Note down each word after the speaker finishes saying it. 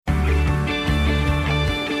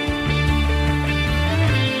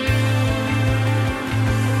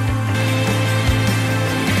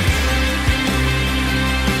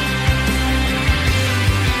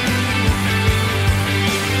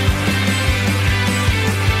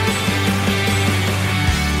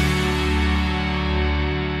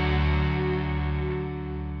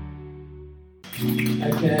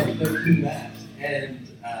welcome back. And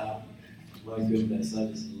my goodness, I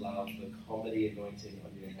just love the comedy anointing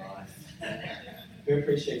on your life. Who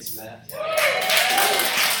appreciates Matt?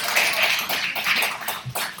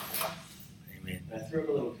 Amen. I threw him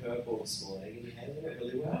a little curveball this morning and he handled it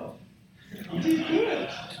really well. You did good.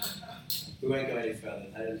 We won't go any further.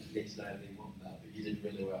 I don't need to know anything more than that, but you did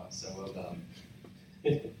really well, so well done.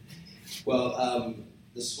 Well,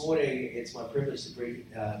 this morning it's my privilege to be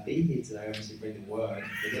here today, obviously bring the word.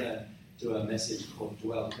 We're going to do a message called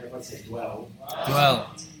Dwell. Can everyone say Dwell?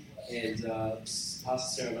 Dwell. And Pastor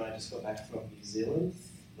Sarah and I just got back from New Zealand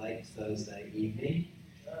late Thursday evening.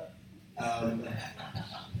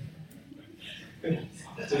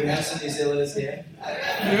 Do we have some New Zealanders here?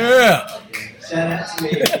 Yeah. Shout out to me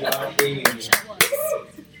if you are a Kiwi.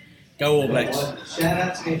 Go All Blacks. Shout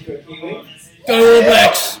out to me if you're a Kiwi. Go All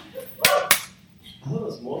Blacks. I thought it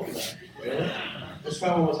was more than that. Really? Let's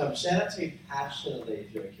try one more time. Shout out to me passionately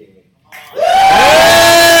if you're a Kiwi.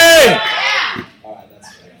 Hey! Alright,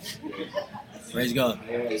 that's great. Praise God.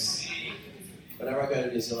 Whenever I go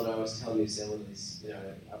to New Zealand, I always tell New Zealanders,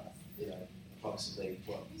 approximately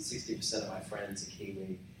 60% of my friends are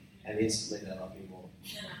Kiwi, and instantly they love me more.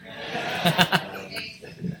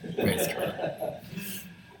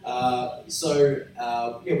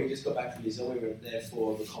 We just got back from New Zealand. We were there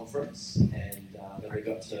for the conference, and then we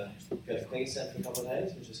got to go to Queensland for a couple of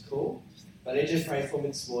days, which was cool. But I need you to pray for me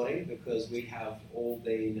this morning because we have all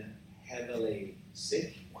been heavily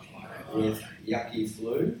sick with yucky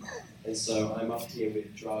flu. And so I'm up here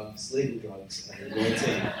with drugs, legal drugs, and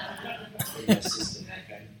anointing in my system.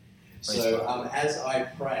 Okay. So as I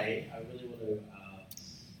pray, I really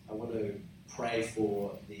want to pray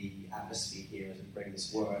for the atmosphere here as we bring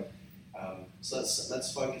this word. So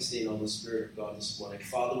let's focus in on the Spirit of God this morning.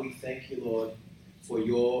 Father, we thank you, Lord, for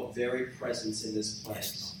your very presence in this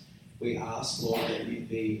place. We ask, Lord, that you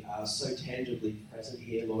be so tangibly present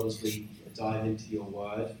here, Lord, as we dive into your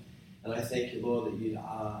word. And I thank you, Lord, that you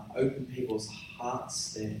open people's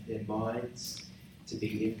hearts, their minds to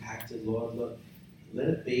be impacted, Lord. Let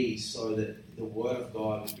it be so that the word of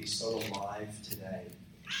God would be so alive today.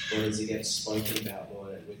 Lord, as it gets spoken about,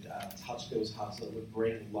 Lord, it would touch people's hearts, Lord, it would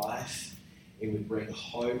bring life, it would bring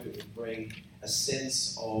hope, it would bring a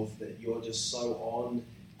sense of that you're just so on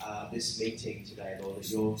this meeting today, Lord, that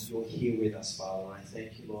you're here with us, Father. And I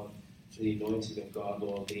thank you, Lord, for the anointing of God,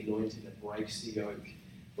 Lord, the anointing that breaks the yoke.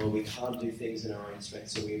 Lord, we can't do things in our own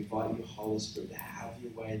strength, so we invite you, Holy Spirit, to have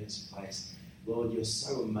your way in this place. Lord, you're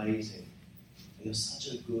so amazing. You're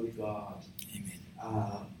such a good God. Amen.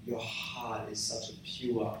 Your heart is such a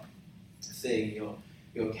pure thing.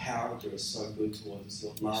 Your character is so good towards us.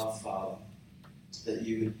 Your love, Father, that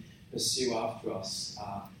you would pursue after us.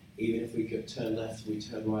 Even if we could turn left, we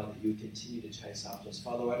turn right, that you would continue to chase after us.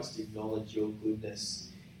 Father, I just acknowledge your goodness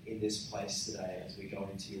in this place today as we go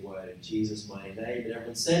into your word. In Jesus' mighty name. And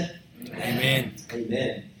everyone said? Amen.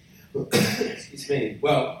 Amen. Excuse me.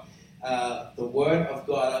 Well, the word of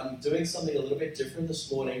God, I'm doing something a little bit different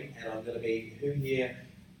this morning, and I'm going to be, who here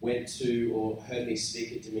went to or heard me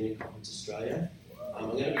speak at Dominion Conference Australia?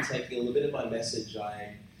 I'm going to be taking a little bit of my message.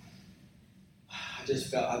 I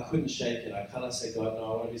just felt I couldn't shake it. I kind of said, God, no, I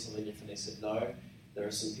want to do something different. They said, no. There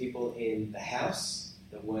are some people in the house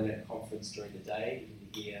that weren't at conference during the day. You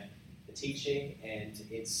can hear the teaching, and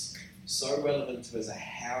it's so relevant to as a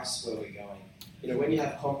house where we're going. You know, when you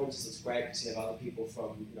have conferences, it's great because you have other people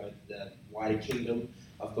from, the wider kingdom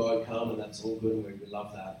of God come, and that's all good, and we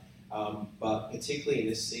love that. But particularly in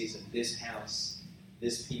this season, this house,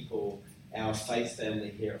 this people, our faith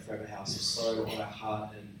family here at Forever House is so on our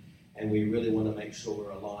heart, and we really want to make sure we're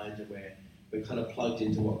aligned and we're kind of plugged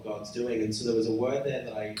into what God's doing. And so there was a word there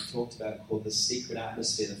that I talked about called the secret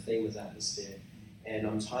atmosphere. The theme was atmosphere. And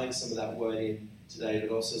I'm tying some of that word in today, but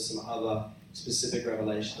also some other specific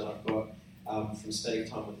revelation that I've got from spending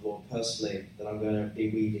time with the Lord personally that I'm going to be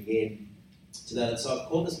weaving in to that. And so I've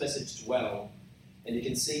called this message Dwell. And you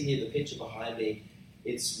can see here the picture behind me.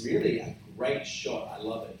 It's really a great shot. I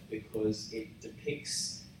love it because it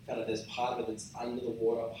depicts kind of, there's part of it that's under the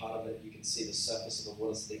water, part of it you can see the surface of the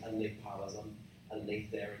water, so the underneath part is underneath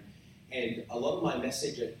there. And a lot of my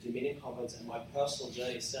message at Dominion Conference and my personal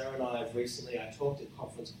journey, Sarah and I I talked at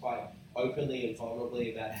conference quite openly and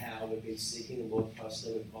vulnerably about how we've been seeking the Lord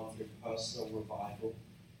personally. We've gone through personal revival.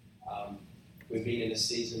 We've been in a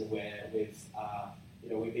season where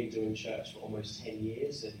we've been doing church for almost 10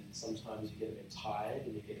 years, and sometimes you get a bit tired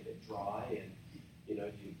and you get a bit dry, and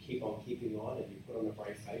you keep on keeping on and you put on a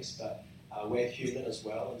brave face, but we're human as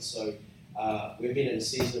well. And so we've been in a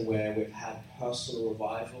season where we've had personal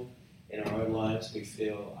revival in our own lives. We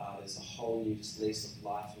feel there's a whole new lease of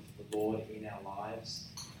life of the Lord in our lives.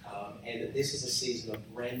 and that this is a season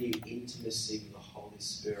of brand new intimacy with the Holy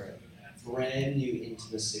Spirit. Brand new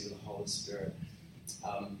intimacy with the Holy Spirit.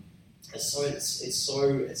 So it's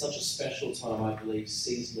such a special time, I believe,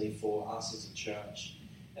 seasonally for us as a church.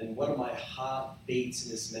 And one of my heartbeats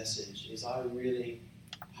in this message is I really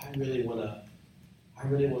want to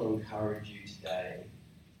encourage you today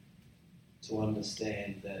to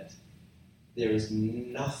understand that there is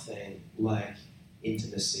nothing like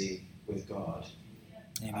intimacy with God.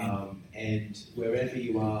 And wherever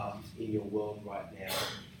you are in your world right now,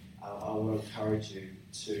 I want to encourage you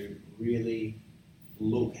to really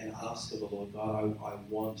look and ask of the Lord, God, I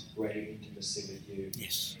want greater intimacy with you.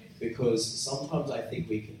 Yes. Because sometimes I think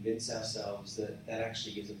we convince ourselves that that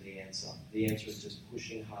actually isn't the answer. The answer is just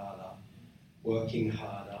pushing harder, working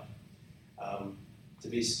harder. To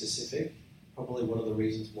be specific, probably one of the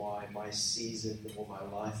reasons why my season or my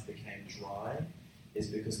life became dry is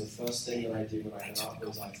because the first thing that I did when I got up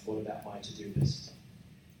was I thought about my to-do list.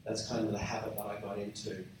 That's kind of the habit that I got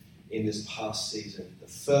into in this past season. The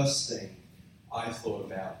first thing I thought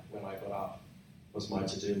about when I got up was my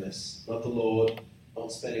to-do list. Not the Lord,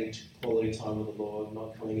 not spending quality time with the Lord,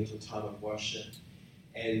 not coming into a time of worship.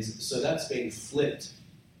 And so that's been flipped,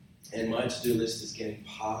 and my to-do list is getting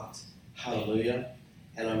parked. Hallelujah.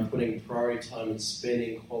 And I'm putting priority time and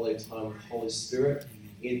spending quality time with the Holy Spirit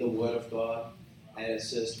in the Word of God. And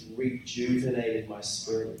it's just rejuvenated my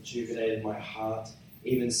spirit, rejuvenated my heart.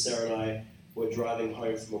 Even Sarah and I were driving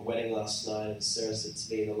home from a wedding last night, and Sarah said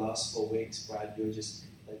to me, "The last 4 weeks, Brad, you're just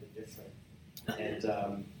completely different." And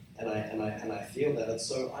I feel that. And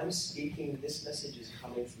so I'm speaking. This message is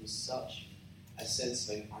coming from such a sense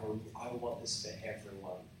of I want this for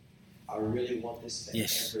everyone. I really want this for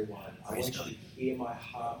everyone. I want you to hear my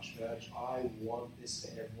heart, church. I want this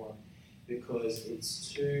for everyone, because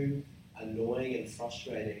it's too annoying and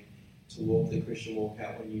frustrating to walk the Christian walk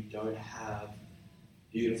out when you don't have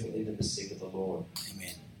beautiful intimacy with the Lord.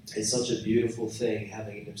 Amen. It's such a beautiful thing,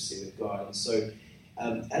 having intimacy with God. And so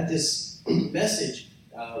at this message,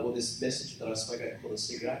 this message that I spoke about called The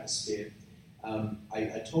Secret Atmosphere,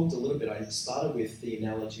 I talked a little bit. I started with the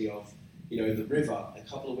analogy of, the river. A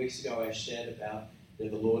couple of weeks ago I shared about, the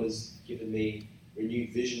Lord has given me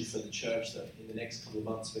renewed vision for the church, that in the next couple of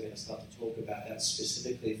months we're going to start to talk about that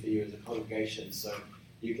specifically for you as a congregation, so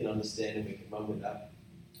you can understand and we can run with that.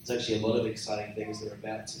 There's actually a lot of exciting things that are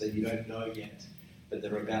about to, that you don't know yet, but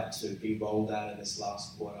they're about to be rolled out in this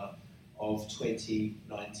last quarter of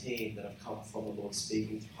 2019 that have come from the Lord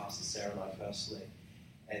speaking to Pastor Sarah and I personally.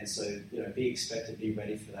 And so, be expected, be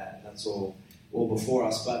ready for that. That's all before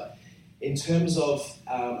us. But in terms of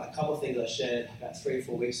a couple of things I shared about 3 or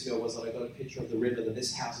 4 weeks ago was that I got a picture of the river, that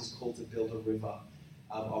this house is called to build a river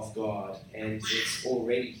of God. And it's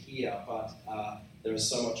already here, but there is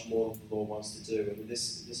so much more that the Lord wants to do. And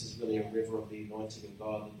this is really a river of the anointing of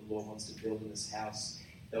God that the Lord wants to build in this house,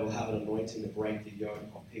 that will have an anointing to break the yoke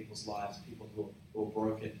of people's lives, people who are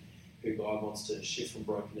broken, who God wants to shift from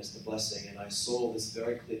brokenness to blessing. And I saw this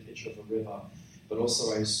very clear picture of a river, but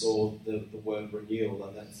also I saw the word renewal,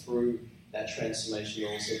 and that through that transformation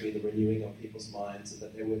will also be the renewing of people's minds. And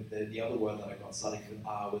that the other word that I got starting with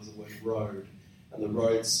R was the word road. And the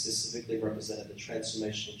road specifically represented the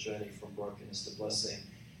transformational journey from brokenness to blessing.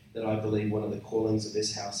 That I believe one of the callings of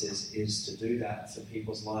this house is to do that for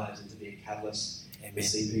people's lives and to be a catalyst. Amen. To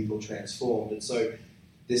see people transformed. And so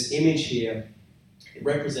this image here, it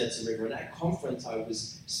represents a river. And at conference, I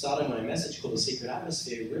was starting my message called The Secret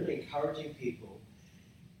Atmosphere, really encouraging people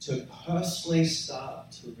to personally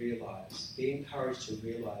start to realize, be encouraged to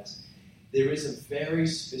realize, there is a very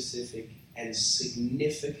specific and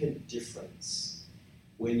significant difference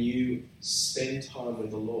when you spend time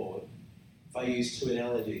with the Lord. If I use 2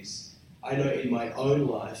 analogies, I know in my own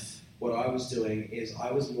life, what I was doing is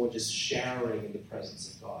I was more just showering in the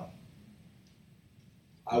presence of God.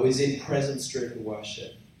 I was in presence-driven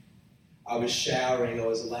worship. I was showering, I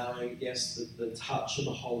was allowing, the touch of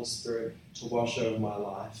the Holy Spirit to wash over my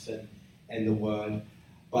life and the Word,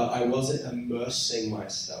 but I wasn't immersing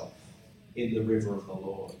myself in the river of the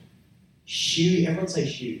Lord. Huge, everyone say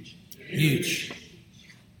huge. Huge.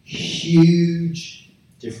 Huge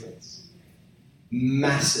difference.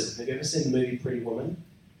 Massive. Have you ever seen the movie Pretty Woman?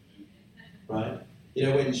 Right?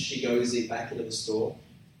 When she goes back into the store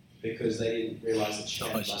because they didn't realise that she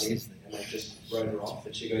had money and they just wrote her off,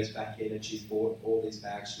 and she goes back in and she's bought all these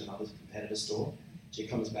bags from another competitor store. She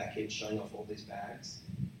comes back in showing off all these bags,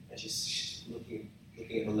 and she's looking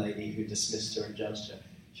at the lady who dismissed her and judged her.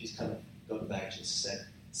 She's kind of got the bag, she said,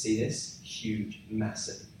 See this? Huge,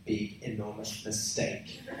 massive, big, enormous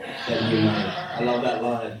mistake that you made. I love that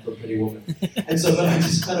line from Pretty Woman. And so, but I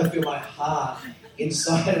just kind of feel my heart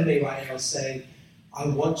inside of me right now saying, I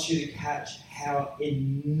want you to catch how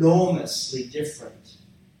enormously different,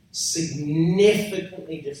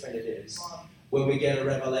 significantly different it is when we get a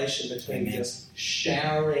revelation between just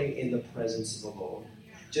showering in the presence of the Lord,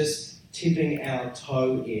 just tipping our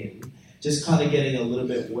toe in, just kind of getting a little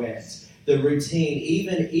bit wet. The routine,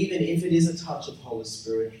 even if it is a touch of Holy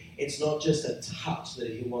Spirit, it's not just a touch that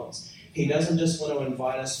He wants. He doesn't just want to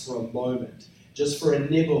invite us for a moment, just for a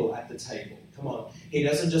nibble at the table. Come on. He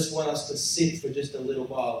doesn't just want us to sit for just a little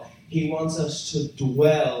while. He wants us to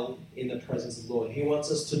dwell in the presence of the Lord. He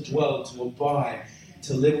wants us to dwell, to abide,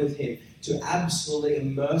 to live with Him, to absolutely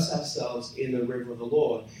immerse ourselves in the river of the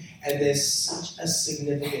Lord. And there's such a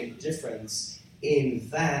significant difference in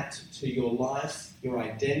that to your life, your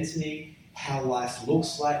identity, how life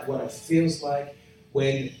looks like, what it feels like,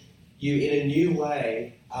 when you, in a new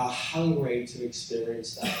way, are hungry to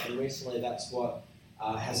experience that. And recently that's what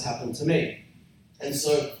has happened to me. And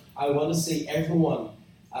so I want to see everyone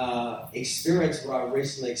experience what I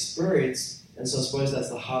recently experienced. And so I suppose that's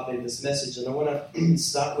the heartbeat of this message. And I want to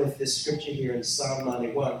start with this scripture here in Psalm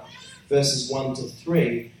 91, verses 1 to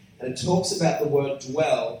 3. And it talks about the word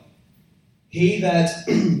dwell. He that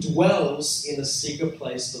dwells in the secret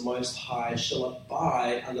place of the Most High shall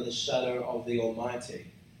abide under the shadow of the Almighty.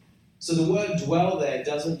 So the word dwell there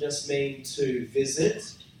doesn't just mean to visit.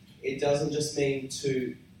 It doesn't just mean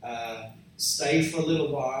to stay for a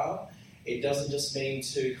little while. It doesn't just mean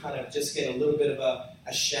to kind of just get a little bit of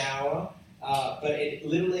a shower. But it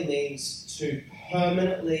literally means to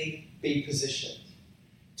permanently be positioned,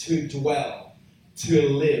 to dwell, to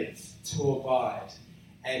live, to abide.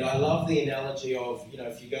 And I love the analogy of,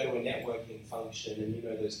 if you go to a networking function and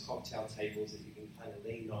those cocktail tables that you can kind of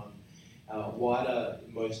lean on, why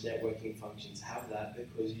do most networking functions have that?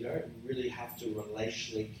 Because you don't really have to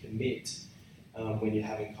relationally commit when you're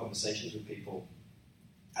having conversations with people.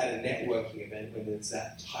 At a networking event, when there's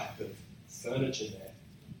that type of furniture there,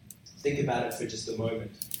 think about it for just a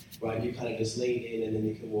moment, right? You kind of just lean in and then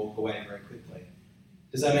you can walk away very quickly.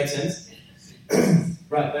 Does that make sense?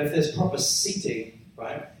 Right, but if there's proper seating,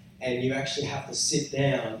 right, and you actually have to sit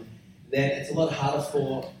down, then it's a lot harder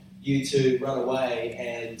for you to run away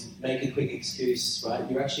and make a quick excuse, right?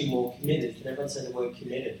 You're actually more committed. Can everyone say the word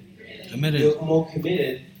committed? Committed. You're more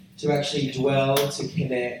committed to actually dwell, to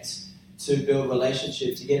connect, to build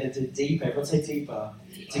relationship, to get into deeper, everyone say deeper,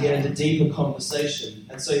 to get into deeper conversation.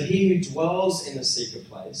 And so he who dwells in the secret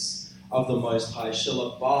place of the Most High shall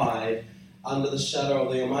abide under the shadow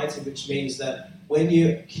of the Almighty, which means that when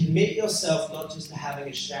you commit yourself not just to having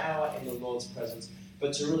a shower in the Lord's presence,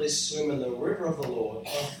 but to really swim in the river of the Lord,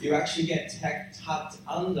 you actually get tucked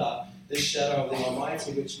under the shadow of the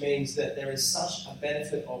Almighty, which means that there is such a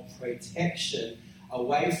benefit of protection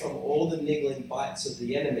away from all the niggling bites of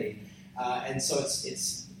the enemy. And so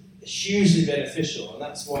it's hugely beneficial. And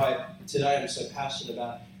that's why today I'm so passionate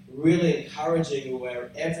about really encouraging you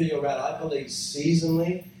wherever you're at. I believe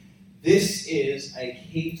seasonally, this is a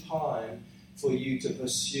key time for you to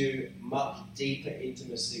pursue much deeper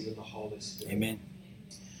intimacy with the Holy Spirit. Amen.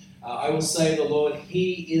 I will say the Lord,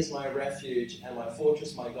 He is my refuge and my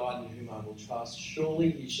fortress, my God, in whom I will trust.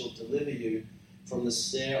 Surely He shall deliver you from the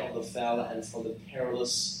snare of the fowler and from the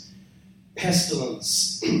perilous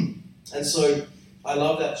pestilence. And so I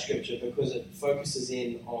love that scripture because it focuses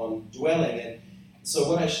in on dwelling. And so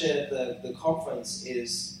what I shared at the conference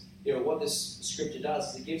is, what this scripture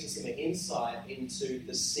does is it gives us some insight into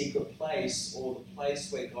the secret place, or the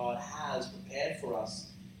place where God has prepared for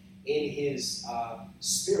us in His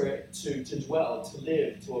Spirit to dwell, to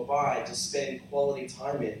live, to abide, to spend quality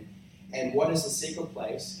time in. And what is the secret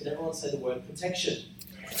place? Can everyone say the word protection?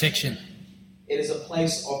 Protection. It is a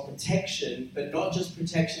place of protection, but not just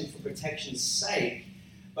protection for protection's sake,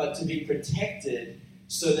 but to be protected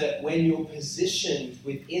so that when you're positioned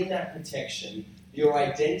within that protection, your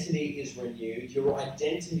identity is renewed, your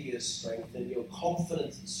identity is strengthened, your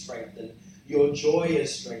confidence is strengthened, your joy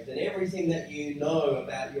is strengthened. Everything that you know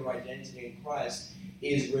about your identity in Christ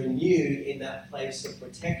is renewed in that place of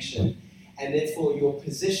protection, and therefore your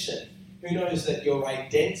position. Who knows that your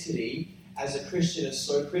identity as a Christian is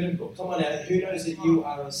so critical? Come on now, who knows that you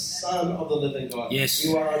are a son of the living God? Yes.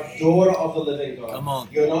 You are a daughter of the living God. Come on.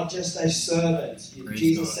 You're not just a servant. Praise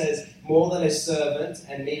Jesus God. says, more than a servant,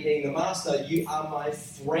 and me being the master, you are my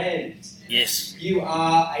friend. Yes. You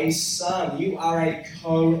are a son. You are a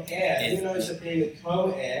co-heir. Yes. Who knows that being a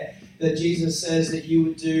co-heir, that Jesus says that you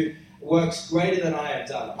would do works greater than I have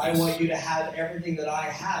done. I want you to have everything that I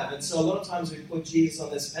have. And so a lot of times we put Jesus on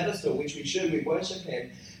this pedestal, which we should, we worship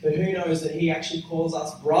him, but who knows that he actually calls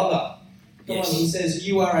us brother. Come on, he says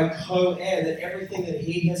you are a co-heir, that everything that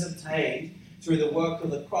he has obtained through the work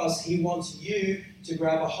of the cross, he wants you to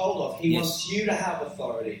grab a hold of. He wants you to have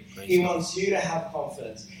authority. He wants you to have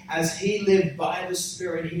confidence. As he lived by the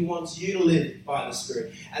Spirit, he wants you to live by the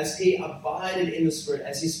Spirit. As he abided in the Spirit,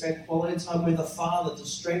 as he spent quality time with the Father to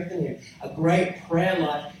strengthen him, a great prayer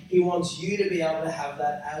life, he wants you to be able to have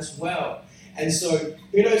that as well. And so,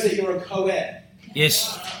 who knows that you're a co-heir?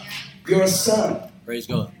 Yes. You're a son. Praise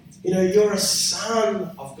God. You know, you're a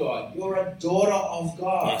son of God. You're a daughter of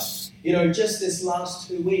God. Yes. You know, just this last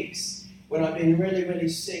 2 weeks, when I've been really, really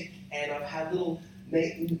sick and I've had little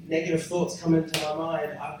negative thoughts come into my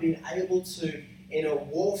mind, I've been able to, in a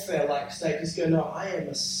warfare-like state, just go, no, I am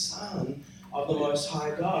a son of the Most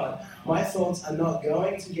High God. My thoughts are not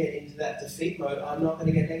going to get into that defeat mode. I'm not going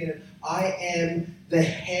to get negative. I am the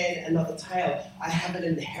head and not the tail. I have an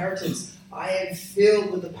inheritance. I am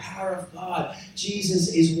filled with the power of God.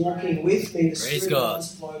 Jesus is walking with me. The Spirit of God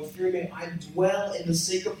is flowing through me. I dwell in the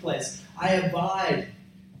secret place. I abide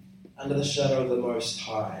under the shadow of the Most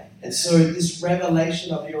High. And so this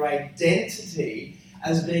revelation of your identity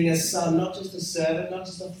as being a son, not just a servant, not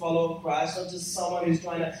just a follower of Christ, not just someone who's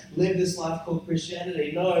trying to live this life called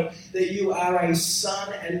Christianity. No, that you are a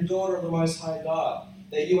son and daughter of the Most High God.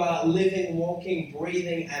 That you are a living, walking,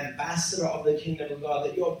 breathing ambassador of the kingdom of God.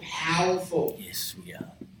 That you're powerful. Yes, we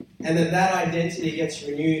are. And that identity gets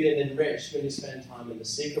renewed and enriched when you spend time in the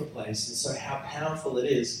secret place. And so how powerful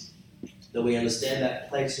it is that we understand that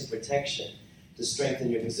place of protection to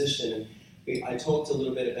strengthen your position. And I talked a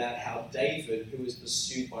little bit about how David, who was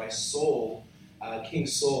pursued by Saul, King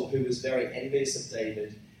Saul, who was very envious of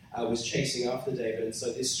David, was chasing after David. And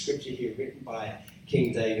so this scripture here, written by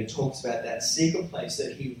King David, talks about that secret place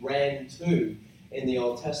that he ran to in the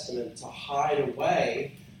Old Testament to hide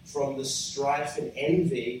away from the strife and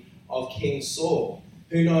envy of King Saul.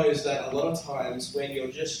 Who knows that a lot of times when you're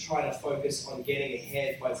just trying to focus on getting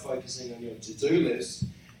ahead by focusing on your to-do list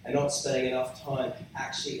and not spending enough time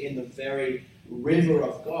actually in the very river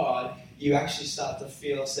of God, you actually start to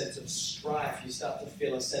feel a sense of strife. You start to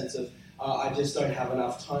feel a sense of, I just don't have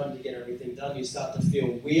enough time to get everything done. You start to feel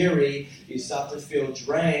weary. You start to feel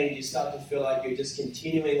drained. You start to feel like you're just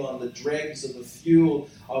continuing on the dregs of the fuel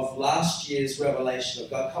of last year's revelation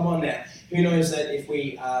of God. Come on now. Who knows that if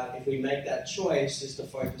we make that choice just to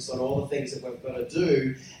focus on all the things that we've got to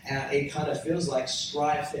do, it kind of feels like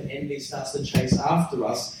strife and envy starts to chase after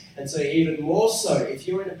us. And so even more so, if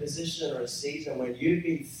you're in a position or a season when you've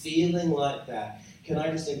been feeling like that, can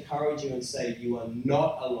I just encourage you and say you are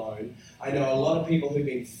not alone? I know a lot of people who've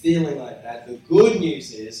been feeling like that. The good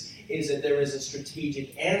news is that there is a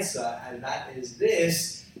strategic answer, and that is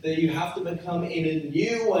this, that you have to become in a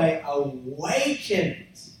new way awakened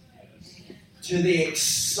to the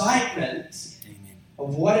excitement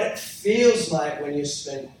of what it feels like when you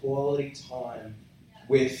spend quality time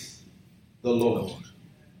with the Lord.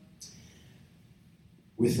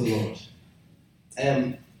 With the Lord.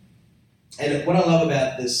 And what I love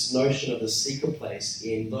about this notion of the secret place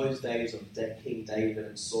in those days of King David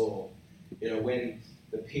and Saul, when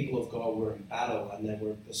the people of God were in battle and they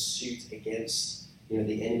were in pursuit against,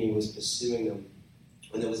 the enemy was pursuing them,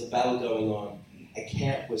 when there was a battle going on, a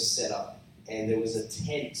camp was set up and there was a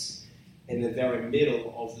tent in the very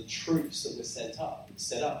middle of the troops that were set up.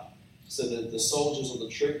 So the soldiers or the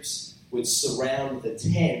troops would surround the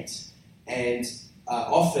tent, and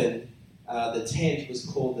often the tent was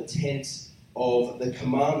called the tent of the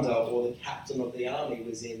commander or the captain of the army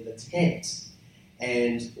was in the tent.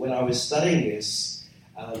 And when I was studying this,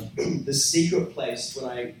 the secret place,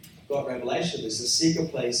 when I got revelation of this, the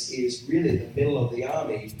secret place is really the middle of the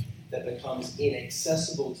army that becomes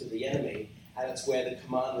inaccessible to the enemy, and it's where the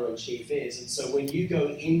commander-in-chief is. And so when you go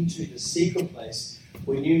into the secret place,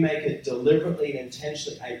 when you make it deliberately and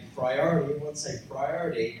intentionally a priority, everyone say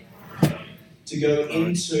priority, to go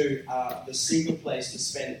into the secret place to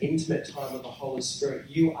spend intimate time with the Holy Spirit,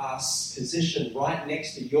 you are positioned right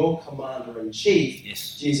next to your Commander-in-Chief,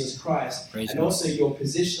 yes, Jesus Christ, Praise and God. also you're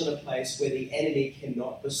positioned in a place where the enemy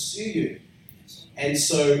cannot pursue you. Yes. And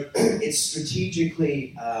so it's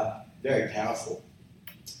strategically very powerful,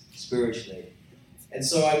 spiritually. And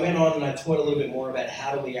so I went on and I taught a little bit more about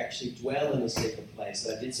how do we actually dwell in the secret place.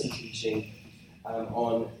 So I did some teaching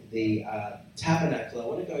on the tabernacle. I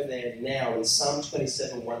want to go there now in Psalm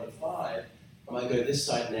 27, 1-5. I might go this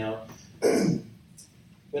side now. I'm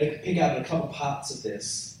going to pick out a couple parts of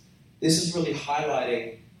this. This is really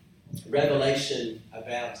highlighting revelation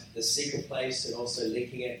about the secret place and also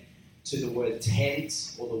linking it to the word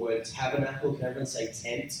tent or the word tabernacle. Can everyone say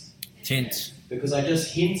tent? Tent. Because I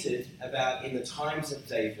just hinted about in the times of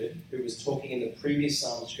David, who was talking in the previous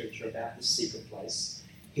Psalm scripture about the secret place,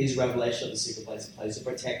 his revelation of the secret place, a place of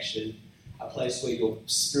protection, a place where your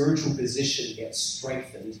spiritual position gets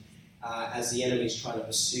strengthened as the enemy is trying to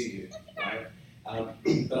pursue you. Right?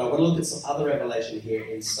 But I want to look at some other revelation here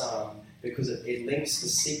in Psalm because it links the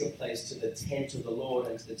secret place to the tent of the Lord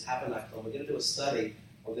and to the tabernacle. And we're going to do a study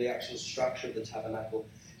of the actual structure of the tabernacle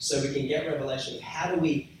so we can get revelation of how do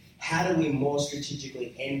we more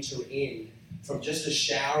strategically enter in from just a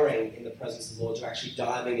showering in the presence of the Lord to actually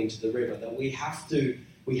diving into the river. That we have to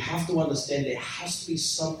understand there has to be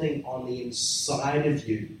something on the inside of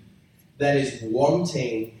you that is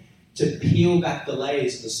wanting to peel back the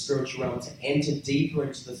layers of the spiritual realm, to enter deeper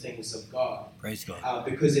into the things of God. Praise God.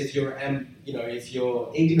 Because if you're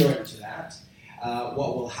ignorant to that,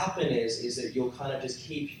 what will happen is that you'll kind of just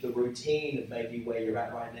keep the routine of maybe where you're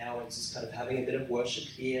at right now, and just kind of having a bit of worship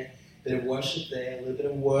here, a bit of worship there, a little bit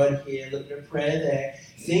of word here, a little bit of prayer there,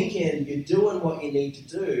 thinking you're doing what you need to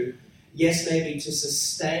do. Yes, maybe to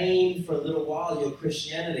sustain for a little while your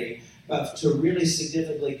Christianity, but to really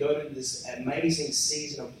significantly go to this amazing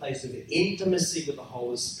season and place of intimacy with the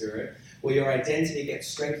Holy Spirit, where your identity gets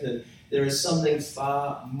strengthened. There is something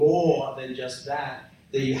far more than just that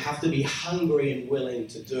you have to be hungry and willing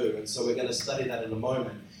to do. And so we're going to study that in a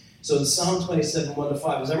moment. So in Psalm 27,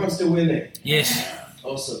 1-5, is everyone still with me? Yes.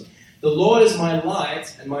 Awesome. The Lord is my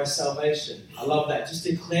light and my salvation. I love that. Just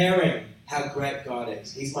declaring how great God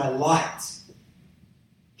is. He's my light.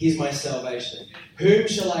 He's my salvation. Whom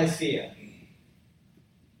shall I fear?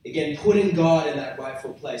 Again, putting God in that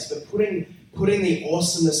rightful place, but putting the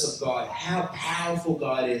awesomeness of God, how powerful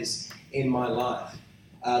God is in my life.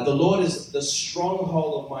 The Lord is the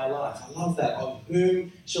stronghold of my life. I love that. Of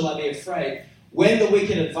whom shall I be afraid? When the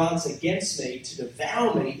wicked advance against me to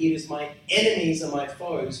devour me, it is my enemies and my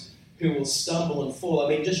foes who will stumble and fall. I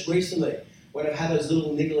mean, just recently, when I've had those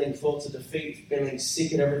little niggling thoughts of defeat, feeling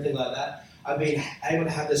sick and everything like that, I've been able to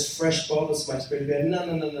have this fresh boldness in my spirit. Go,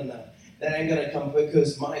 no. That ain't going to come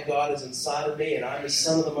because my God is inside of me and I'm the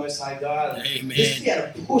Son of the Most High God. And Amen. just to be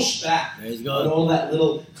able to push back on all that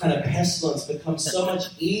little kind of pestilence becomes so much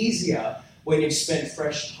easier when you've spent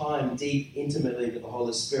fresh time deep, intimately with the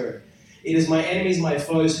Holy Spirit. It is my enemies, my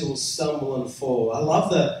foes who will stumble and fall. I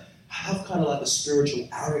love kind of like the spiritual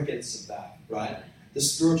arrogance of that, right? The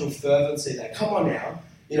spiritual fervency of that. Come on now.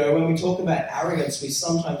 You know, when we talk about arrogance, we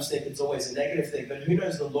sometimes think it's always a negative thing, but who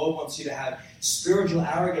knows, the Lord wants you to have spiritual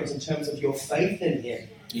arrogance in terms of your faith in Him.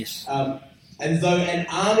 Yes. And though an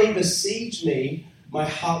army besiege me, my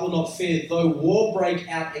heart will not fear. Though war break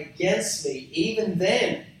out against me, even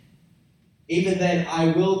then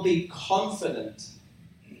I will be confident.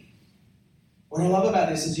 What I love about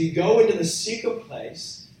this is you go into the secret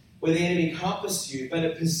place where the enemy can't pursue you, but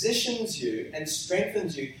it positions you and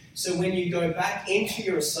strengthens you. So when you go back into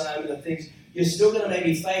your assignment and things, you're still going to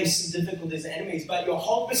maybe face some difficulties and enemies, but your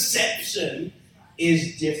whole perception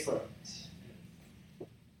is different.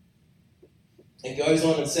 It goes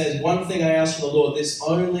on and says, one thing I ask from the Lord, this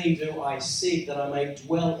only do I seek, that I may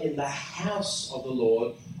dwell in the house of the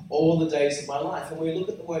Lord all the days of my life. And when we look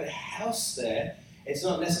at the word house there, it's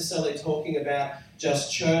not necessarily talking about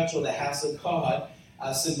just church or the house of God.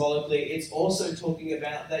 Symbolically, it's also talking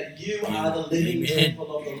about that you are the living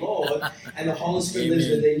temple of the Lord and the Holy Spirit lives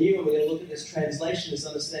within you. And we're going to look at this translation, this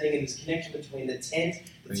understanding and this connection between the tent,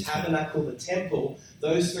 the tabernacle, the temple.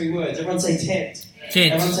 Those three words. Everyone say tent.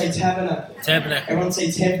 Tent. Everyone say tabernacle. Tabernacle. Everyone say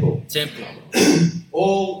temple. Temple.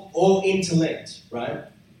 all interlinked, right?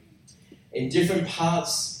 In different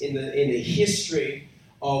parts in the history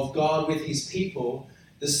of God with His people,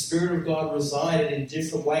 the Spirit of God resided in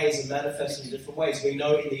different ways and manifested in different ways. We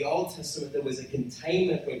know in the Old Testament there was a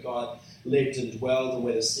containment where God lived and dwelled and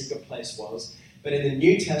where the secret place was. But in the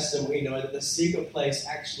New Testament we know that the secret place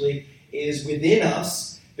actually is within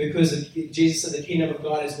us because Jesus said the kingdom of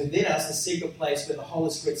God is within us. The secret place where the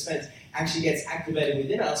Holy Spirit spends actually gets activated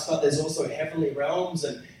within us, but there's also heavenly realms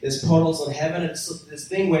and there's portals in heaven. It's this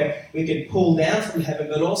thing where we can pull down from heaven,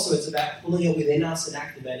 but also it's about pulling it within us and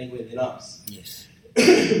activating within us. Yes.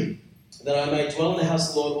 That I may dwell in the house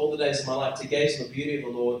of the Lord all the days of my life, to gaze on the beauty of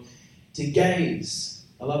the Lord, to gaze,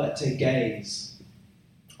 I love that, to gaze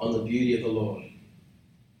on the beauty of the Lord.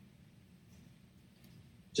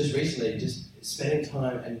 Just recently, just spending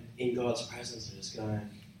time and in God's presence and just going,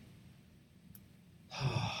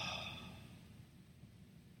 wow.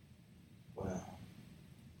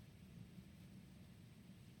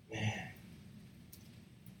 Man,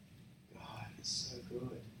 God is so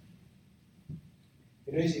good.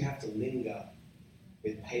 Who knows you have to linger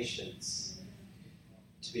with patience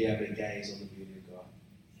to be able to gaze on the beauty of God.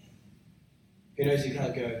 Who knows, you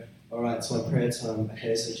can't go, all right, it's my prayer time.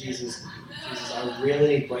 Okay, so Jesus, I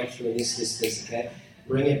really need breakthrough in this, okay?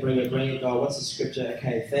 Bring it, God. What's the scripture?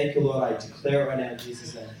 Okay, thank you, Lord. I declare it right now in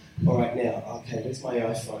Jesus' name. All right, now, okay, where's my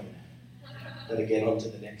iPhone? Gotta get on to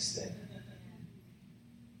the next thing.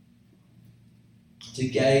 To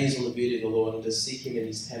gaze on the beauty of the Lord and to seek him in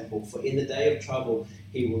his temple. For in the day of trouble,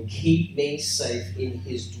 he will keep me safe in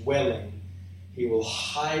his dwelling. He will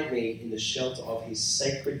hide me in the shelter of his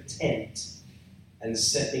sacred tent and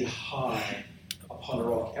set me high upon a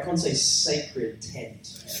rock. Everyone say sacred tent.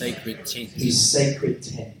 Sacred tent. His sacred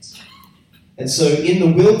tent. And so in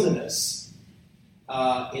the wilderness,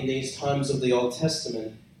 in these times of the Old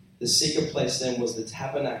Testament, the secret place then was the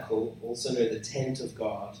tabernacle, also known as the tent of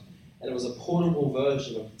God. And it was a portable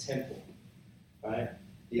version of the temple, right?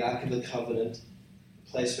 The Ark of the Covenant,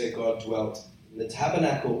 the place where God dwelt. And the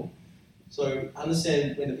tabernacle, so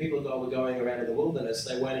understand when the people of God were going around in the wilderness,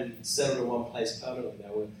 they weren't settled in one place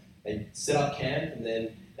permanently. They'd set up camp and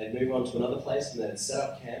then they'd move on to another place and then they'd set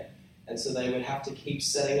up camp. And so they would have to keep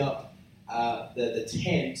setting up the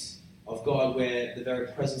tent of God where the very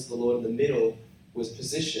presence of the Lord in the middle was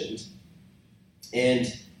positioned.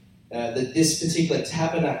 And this particular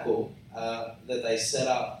tabernacle that they set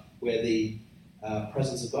up where the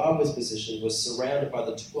presence of God was positioned was surrounded by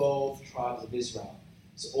the 12 tribes of Israel.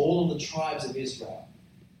 So all of the tribes of Israel,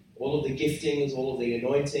 all of the giftings, all of the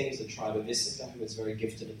anointings, the tribe of Issachar, who is very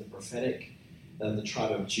gifted in the prophetic, the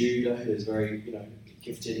tribe of Judah, who is very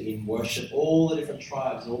gifted in worship, all the different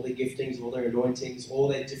tribes, all their giftings, all their anointings, all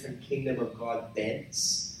their different kingdom of God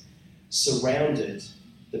bents, surrounded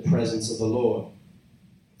the presence of the Lord.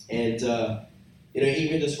 And,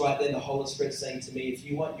 even just right then, the Holy Spirit saying to me, if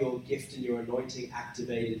you want your gift and your anointing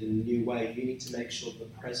activated in a new way, you need to make sure the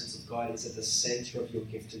presence of God is at the center of your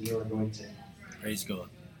gift and your anointing. Praise God.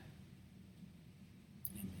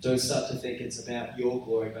 Don't start to think it's about your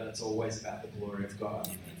glory, but it's always about the glory of God.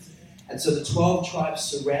 And so the 12 tribes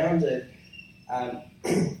surrounded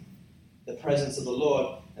the presence of the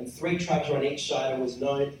Lord, and 3 tribes were on each side.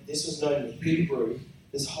 This was known in Hebrew,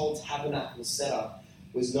 this whole tabernacle setup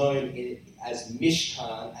was known as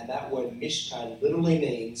Mishkan, and that word Mishkan literally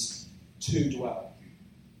means to dwell.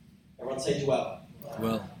 Everyone say dwell.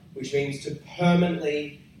 Well, which means to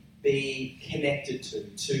permanently be connected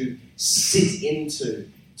to sit into,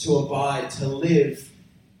 to abide, to live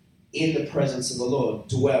in the presence of the Lord,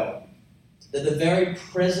 dwell. That the very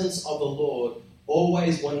presence of the Lord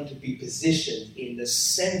always wanted to be positioned in the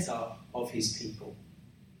center of his people.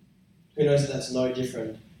 Who knows that that's no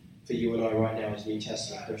different for you and I right now as New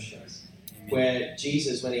Testament Christians. Amen. Where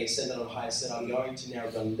Jesus, when he ascended on high, said, I'm going to now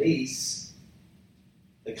release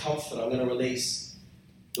the Comforter. I'm going to release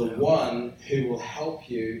the one who will help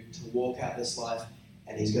you to walk out this life,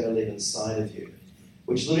 and he's going to live inside of you.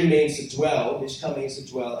 Which literally means to dwell, Mishkan means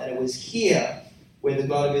to dwell, and it was here where the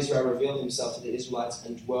God of Israel revealed himself to the Israelites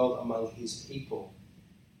and dwelled among his people.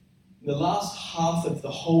 In the last half of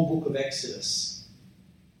the whole book of Exodus,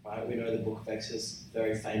 right, we know the book of Exodus,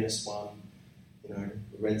 very famous one, the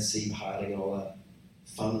Red Sea parting and all that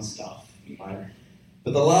fun stuff, right?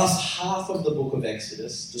 But the last half of the book of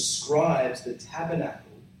Exodus describes the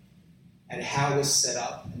tabernacle and how it was set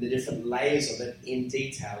up and the different layers of it in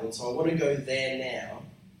detail. And so I want to go there now,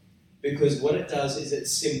 because what it does is it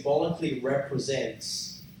symbolically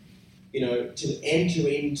represents, to enter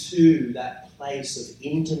into that place of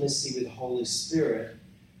intimacy with the Holy Spirit.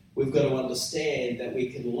 We've got to understand that we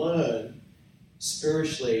can learn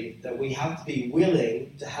spiritually that we have to be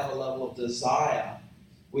willing to have a level of desire.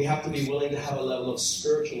 We have to be willing to have a level of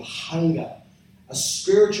spiritual hunger, a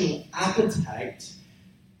spiritual appetite.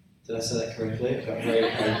 Did I say that correctly? I got very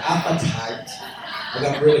appetite. I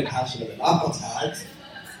got really passionate about appetite.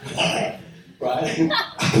 Right?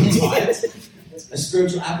 Appetite. A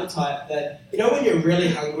spiritual appetite that, when you're really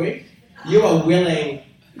hungry, you are willing,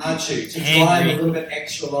 aren't you, to drive a little bit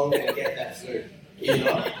extra longer to get that food. You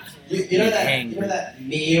know that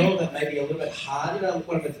meal that may be a little bit hard.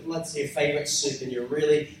 Let's say your favourite soup, and you're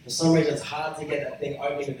really, for some reason, it's hard to get that thing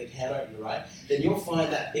opening with the can opener, right? Then you'll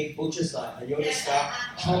find that big butcher's knife, and you'll just start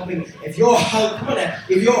chomping. If you're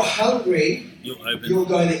hungry, you'll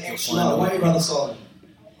go the extra mile. Won't you, Brother Solomon?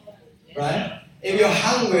 Right? If you're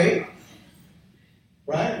hungry,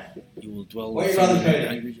 right? You will dwell with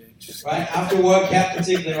Cody. Right? After workout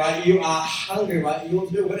particularly, right? You are hungry, right? You'll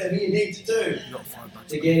do whatever you need to do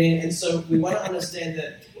to get in. And so we want to understand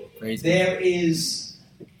that there is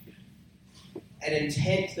an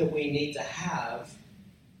intent that we need to have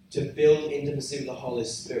to build intimacy with the Holy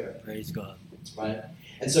Spirit. Praise God. Right?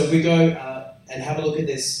 And so if we go, and have a look at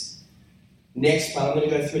this next part. I'm going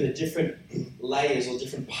to go through the different layers or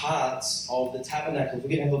different parts of the tabernacle. We're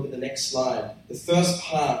going to have a look at the next slide. The first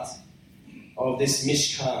part of this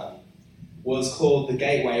Mishkan was called the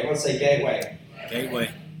gateway. Everyone say gateway. Gateway.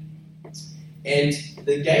 And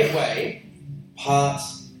the gateway part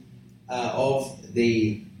of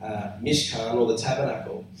the Mishkan or the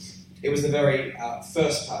tabernacle, it was the very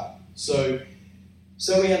first part. So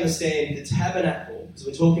we understand the tabernacle, because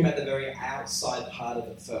we're talking about the very outside part of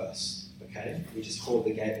it first, okay, which is called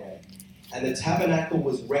the gateway. And the tabernacle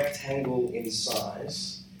was rectangle in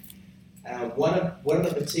size. One of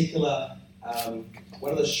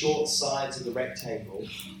the short sides of the rectangle,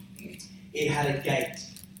 it had a gate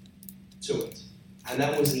to it. And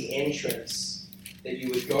that was the entrance that you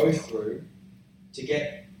would go through to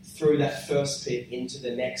get through that first pit into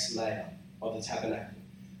the next layer of the tabernacle.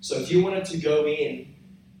 So if you wanted to go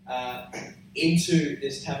into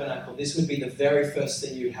this tabernacle, this would be the very first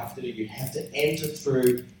thing you'd have to do. You'd have to enter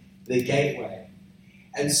through the gateway.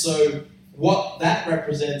 And so what that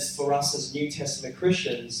represents for us as New Testament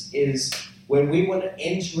Christians is when we want to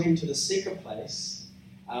enter into the secret place,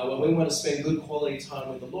 when we want to spend good quality time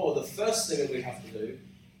with the Lord, the first thing that we have to do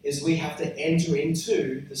is we have to enter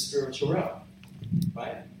into the spiritual realm,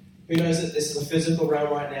 right? Who knows that this is a physical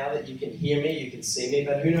realm right now, that you can hear me, you can see me,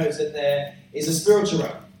 but who knows that there is a spiritual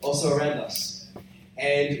realm also around us?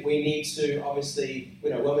 And we need to, obviously,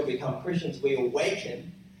 when we become Christians, we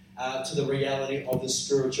awaken to the reality of the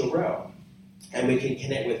spiritual realm. And we can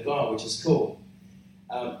connect with God, which is cool.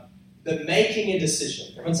 But making a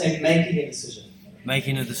decision, everyone say making a decision.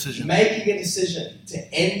 Making a decision. Making a decision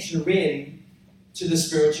to enter in to the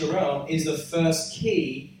spiritual realm is the first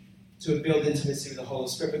key to build intimacy with the Holy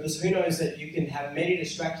Spirit, because who knows that you can have many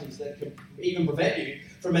distractions that could even prevent you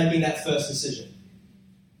from making that first decision.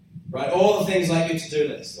 Right? All the things like your to-do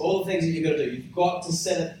list, all the things that you've got to do, you've got to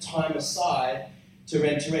set a time aside to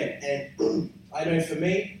enter in. And I know for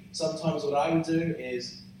me, sometimes what I would do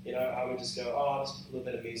is, I would just go, I'll just put a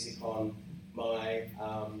little bit of music on my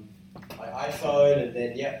iPhone, and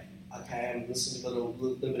then, okay, I'm listening to a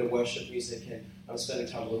little bit of worship music, and I'm spending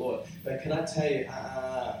time with the Lord. But can I tell you,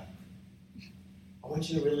 I want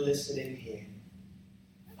you to really listen in here.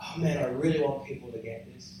 Oh man, I really want people to get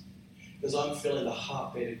this, because I'm feeling the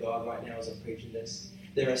heartbeat of God right now as I'm preaching this.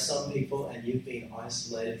 There are some people, and you've been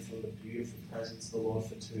isolated from the beautiful presence of the Lord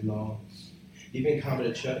for too long. You've been coming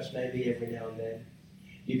to church maybe every now and then.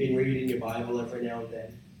 You've been reading your Bible every now and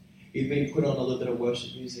then. You've been put on a little bit of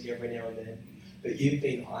worship music every now and then. But you've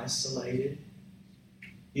been isolated.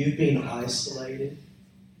 You've been isolated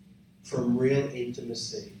from real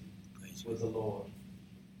intimacy with the Lord.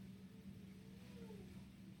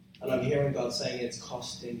 And I'm hearing God saying it's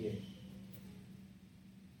costing you.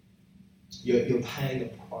 You're paying a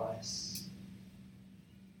price.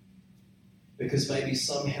 Because maybe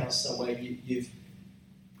somehow, someway, you've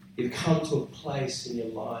come to a place in your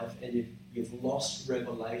life and you've lost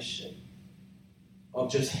revelation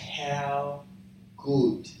of just how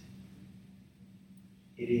good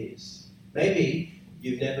it is. Maybe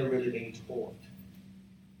you've never really been taught.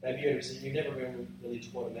 Maybe you've never been really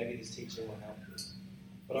taught, and maybe this teaching will help you.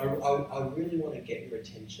 But I really want to get your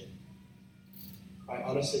attention. I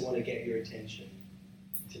honestly want to get your attention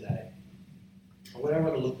today. I want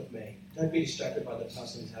everyone to look at me. Don't be distracted by the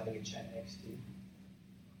person who's having a chat next to you.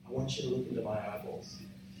 I want you to look into my eyeballs.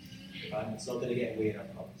 Right? It's not going to get weird, I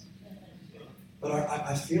promise. But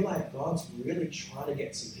I feel like God's really trying to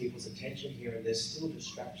get some people's attention here, and there's still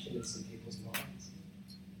distraction in some people's minds.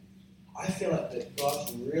 I feel like that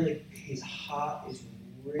God's really, his heart is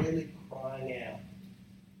really crying out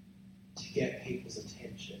to get people's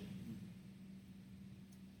attention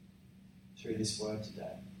through this word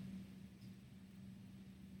today.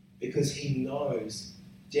 Because he knows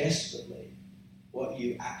desperately what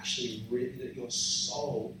you actually really, that your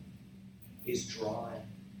soul is dry.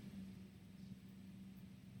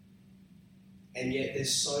 And yet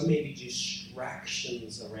there's so many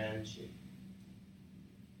distractions around you.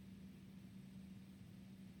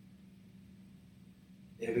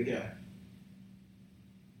 There we go.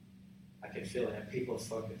 I can feel it. People are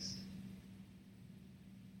focused.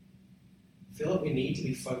 I feel like we need to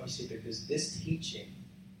be focused here, because this teaching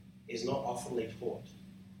is not oftenly taught.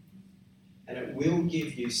 And it will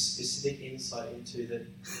give you specific insight into that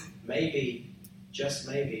maybe, just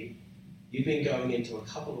maybe, you've been going into a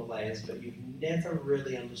couple of layers, but you've never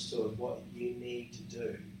really understood what you need to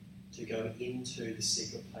do to go into the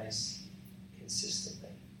secret place consistently.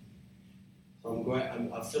 So I'm great.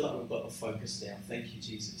 I feel like we've got the focus now. Thank you,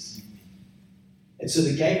 Jesus. And so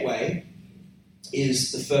the gateway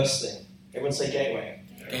is the first thing. Everyone say gateway.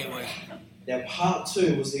 Gateway. Now, part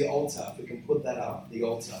 2 was the altar. If we can put that up, the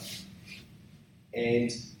altar.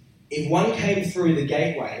 And if one came through the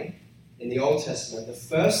gateway in the Old Testament, the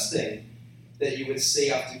first thing that you would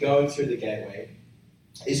see after going through the gateway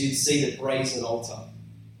is you'd see the brazen altar.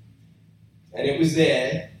 And it was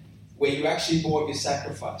there where you actually brought your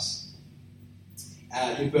sacrifice,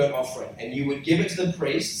 your burnt offering. And you would give it to the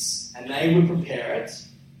priests, and they would prepare it.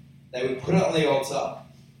 They would put it on the altar,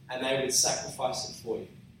 and they would sacrifice it for you.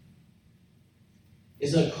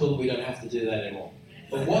 Isn't it cool we don't have to do that anymore?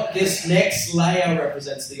 But what this next layer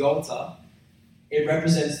represents, the altar, it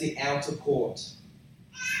represents the outer court.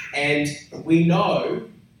 And we know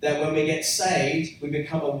that when we get saved, we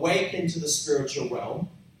become awakened to the spiritual realm.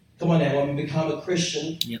 Come on now, when we become a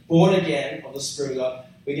Christian, born again of the Spirit of God,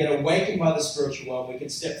 we get awakened by the spiritual realm. We can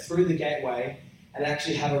step through the gateway and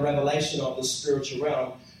actually have a revelation of the spiritual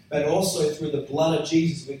realm. But also through the blood of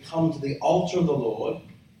Jesus, we come to the altar of the Lord,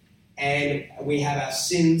 and we have our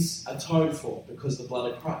sins atoned for because of the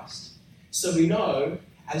blood of Christ. So we know,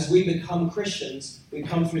 as we become Christians, we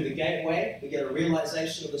come through the gateway, we get a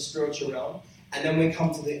realization of the spiritual realm, and then we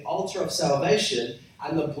come to the altar of salvation,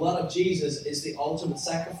 and the blood of Jesus is the ultimate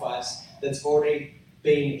sacrifice that's already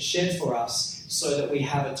been shed for us so that we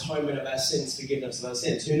have atonement of our sins, forgiveness of our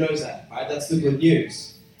sins. Who knows that, right? That's the good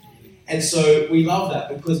news. And so we love that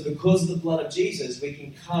because of the blood of Jesus, we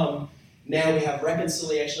can come. Now we have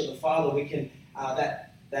reconciliation with the Father. We can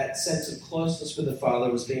that sense of closeness with the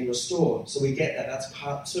Father is being restored. So we get that. That's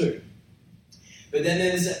part 2. But then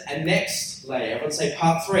there's a next layer. I would say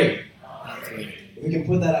part 3. Part 3. If we can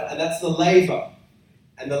put that up, and that's the laver.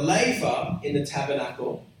 And the laver in the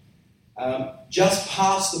tabernacle, just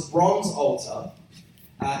past the bronze altar,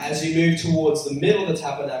 as you move towards the middle of the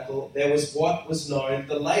tabernacle, there was what was known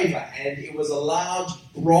the laver, and it was a large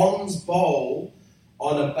bronze bowl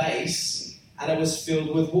on a base, and it was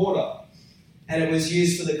filled with water. And it was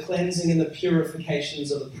used for the cleansing and the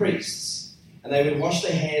purifications of the priests. And they would wash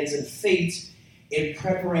their hands and feet in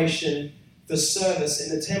preparation for service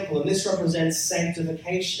in the temple. And this represents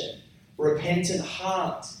sanctification, repentant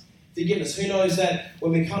heart, forgiveness. Who knows that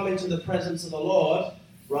when we come into the presence of the Lord,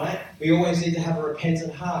 right, we always need to have a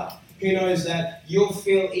repentant heart. Who knows that you'll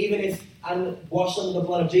feel, even if washed under the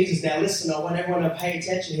blood of Jesus. Now listen, I want everyone to pay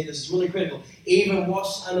attention here. This is really critical. Even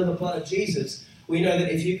washed under the blood of Jesus, we know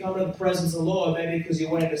that if you come to the presence of the Lord, maybe because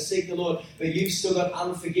you're wanting to seek the Lord, but you've still got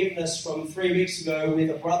unforgiveness from 3 weeks ago with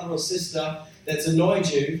a brother or sister that's annoyed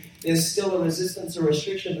you, there's still a resistance or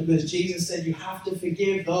restriction because Jesus said you have to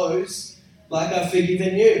forgive those like I've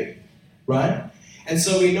forgiven you, right? And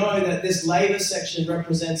so we know that this laver section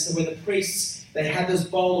represents where the priests, they had this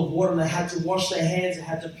bowl of water and they had to wash their hands, they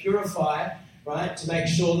had to purify, right, to make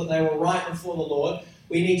sure that they were right before the Lord.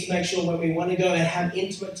 We need to make sure when we want to go and have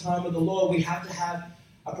intimate time with the Lord, we have to have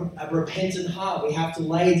a repentant heart. We have to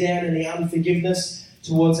lay down any unforgiveness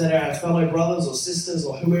towards our fellow brothers or sisters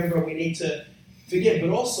or whoever we need to forgive. But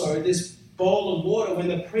also, this bowl of water, when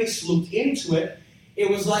the priest looked into it, it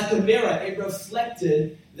was like a mirror. It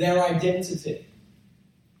reflected their identity.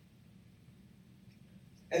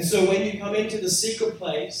 And so when you come into the secret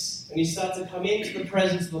place and you start to come into the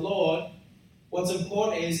presence of the Lord, what's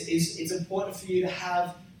important is it's important for you to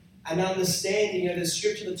have an understanding. You know, there's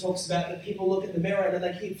scripture that talks about that people look in the mirror and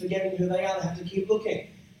then they keep forgetting who they are. They have to keep looking.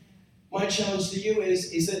 My challenge to you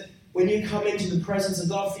is that when you come into the presence of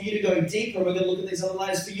God, for you to go deeper, we're going to look at these other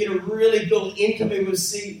layers, for you to really build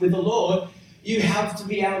intimacy with the Lord, you have to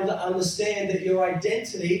be able to understand that your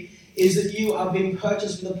identity is that you are being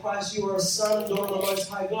purchased with a price. You are a son and daughter of the Most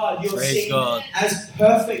High God. You're seen as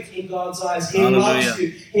perfect in God's eyes. He loves you.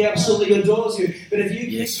 He absolutely adores you. But if you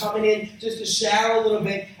keep coming in just to shower a little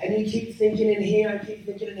bit and you keep thinking in here and keep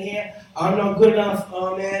thinking in here, I'm not good enough.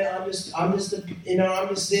 Oh man, I'm just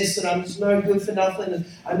this and I'm just no good for nothing and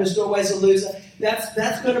I'm just always a loser.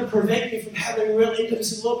 That's going to prevent you from having real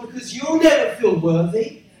intimacy with the Lord because you'll never feel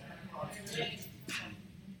worthy.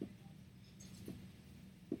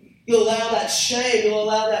 You'll allow that shame, you'll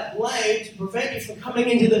allow that blame to prevent you from coming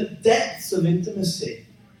into the depths of intimacy.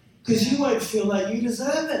 Because you won't feel like you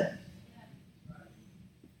deserve it.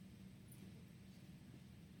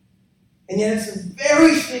 And yet it's the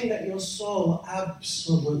very thing that your soul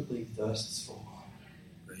absolutely thirsts for.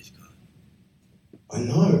 Praise God. I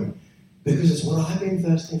know, because it's what I've been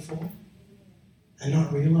thirsting for. And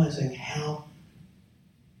not realizing how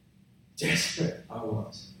desperate I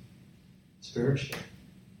was spiritually.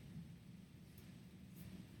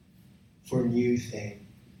 For a new thing.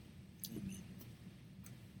 Amen.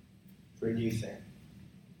 For a new thing.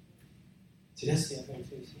 See, that's the other thing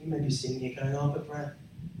too. So you may be sitting here going, oh, but Brad,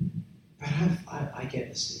 I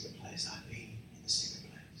get the secret place. I've been in the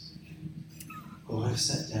secret place. or I've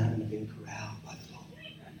sat down and been corralled by the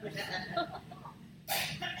Lord.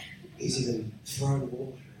 He's even thrown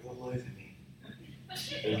water all over me.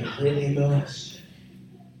 I'm completely immersed.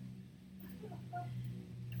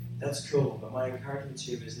 That's cool, but my encouragement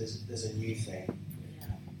to you is there's a new thing.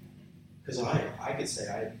 Because I could say,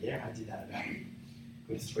 I did that about a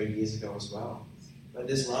good 3 years ago as well. But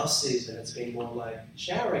this last season, it's been more like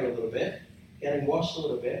showering a little bit, getting washed a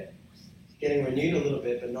little bit, getting renewed a little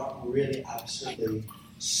bit, but not really absolutely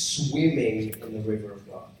swimming in the river of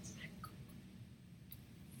God.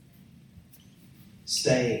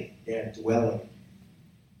 Staying there, dwelling.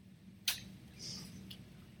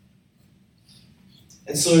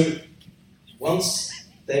 And so, once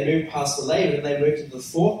they moved past the laver, and they moved into the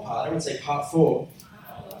fourth part, I would say part 4,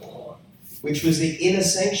 which was the inner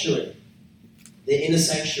sanctuary. The inner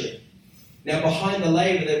sanctuary. Now, behind the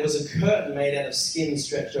laver, there was a curtain made out of skin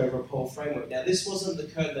stretched over a pole framework. Now, this wasn't the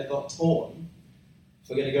curtain that got torn.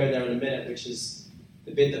 We're going to go there in a minute, which is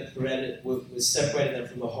the bit that was separated them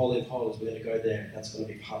from the Holy of Holies. We're going to go there. That's going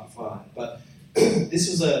to be part 5. But this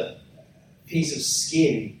was a piece of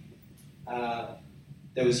skin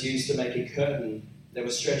that was used to make a curtain that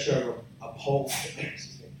was stretched over a pole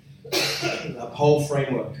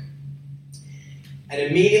framework. And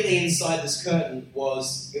immediately inside this curtain it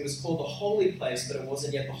was called the holy place, but it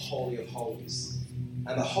wasn't yet the Holy of Holies.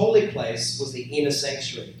 And the holy place was the inner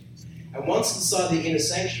sanctuary. And once inside the inner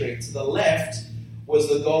sanctuary, to the left was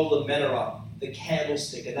the golden menorah, the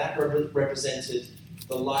candlestick, and that represented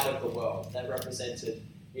the light of the world. That represented,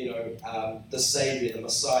 the Savior, the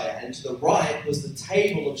Messiah. And to the right was the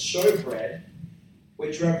table of showbread,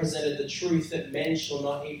 which represented the truth that men shall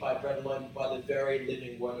not eat by bread alone, but by the very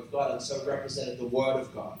living Word of God. And so it represented the Word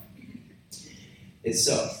of God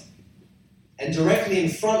itself. And directly in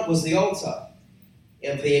front was the altar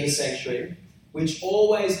of the inner sanctuary, which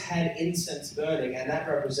always had incense burning, and that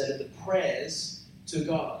represented the prayers to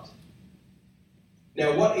God.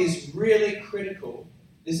 Now, what is really critical,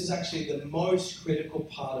 this is actually the most critical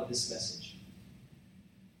part of this message.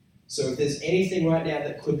 So if there's anything right now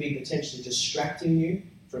that could be potentially distracting you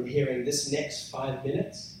from hearing this next 5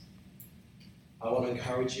 minutes, I want to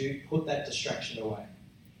encourage you, put that distraction away.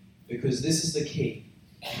 Because this is the key.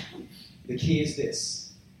 The key is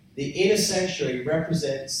this. The inner sanctuary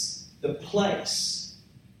represents the place,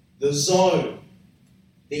 the zone,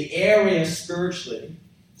 the area spiritually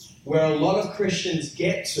where a lot of Christians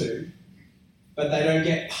get to, but they don't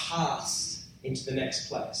get past into the next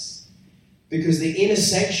place. Because the inner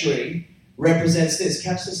sanctuary represents this.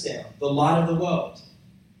 Catch this now. The light of the world.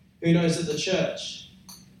 Who knows that the church,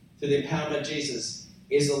 through the empowerment of Jesus,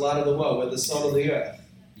 is the light of the world. We're the salt of the earth.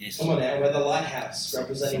 Yes. Come on now. We're the lighthouse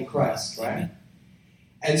representing Christ, right?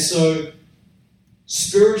 And so,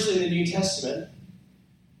 spiritually in the New Testament,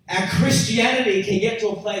 our Christianity can get to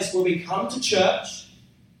a place where we come to church,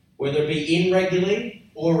 whether it be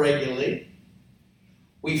irregularly or regularly.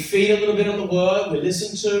 We feed a little bit on the Word, we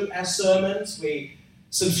listen to our sermons, we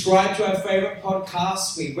subscribe to our favourite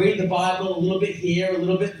podcasts, we read the Bible a little bit here, a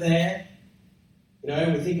little bit there. We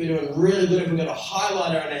think we're doing really good if we've got a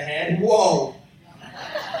highlighter in our hand. Whoa!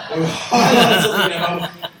 We've highlighted something in our Bible.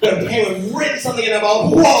 We've got a pen, we've written something in our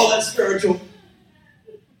Bible. Whoa, that's spiritual.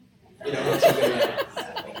 You know what I'm talking about.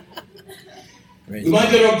 We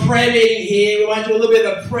might go to a prayer meeting here, we might do a little bit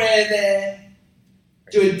of a prayer there.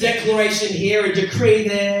 Do a declaration here, a decree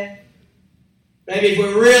there. Maybe if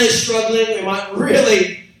we're really struggling, we might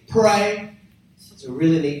really pray. So we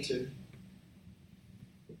really need to.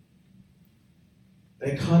 But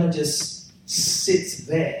it kind of just sits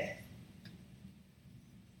there.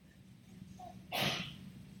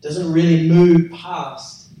 Doesn't really move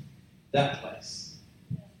past that place.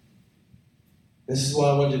 This is why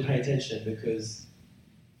I wanted to pay attention, because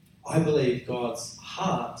I believe God's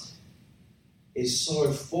heart is so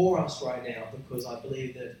for us right now, because I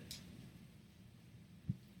believe that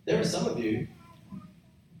there are some of you,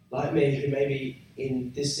 like me, who maybe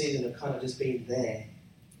in this season have kind of just been there.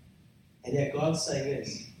 And yet God's saying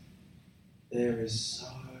this, there is so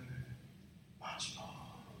much more.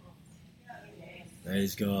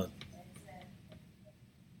 Praise God.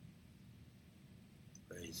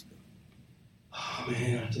 Praise God. Oh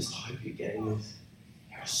man, I just hope you're getting this.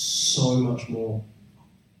 There is so much more.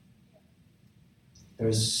 There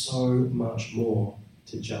is so much more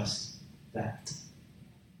to just that.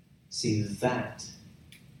 See, that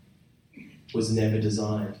was never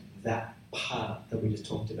designed. That part that we just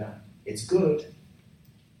talked about. It's good,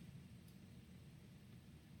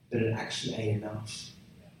 but it actually ain't enough.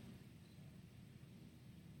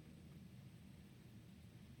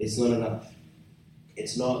 It's not enough.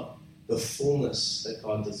 It's not the fullness that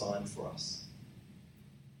God designed for us.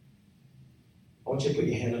 I want you to put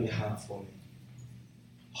your hand on your heart for me.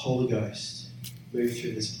 Holy Ghost, move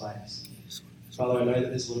through this place. Father, I know that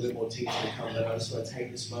there's a little bit more teaching to come, but I just want to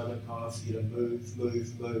take this moment, God, for you to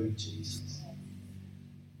move, Jesus.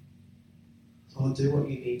 Lord, do what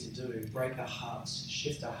you need to do. Break our hearts,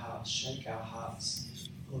 shift our hearts, shake our hearts.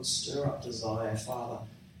 Lord, stir up desire. Father,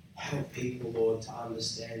 help people, Lord, to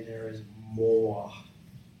understand there is more.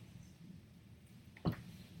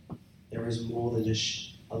 There is more than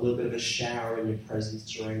just a little bit of a shower in your presence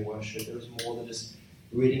during worship. There is more than just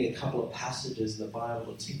reading a couple of passages in the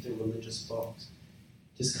Bible to tick the religious box.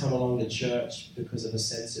 Just come along to church because of a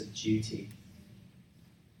sense of duty.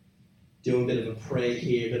 Do a bit of a prayer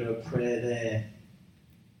here, a bit of a prayer there.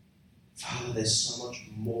 Father, there's so much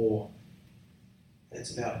more. And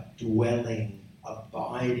it's about dwelling,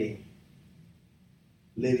 abiding,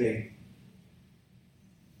 living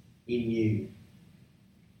in you.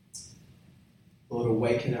 Lord,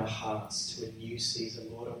 awaken our hearts to a new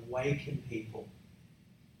season. Lord, awaken people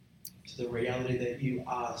to the reality that you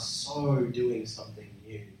are so doing something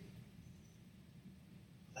new.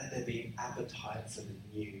 Let there be an appetite for the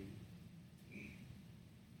new.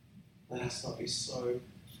 Let us not be so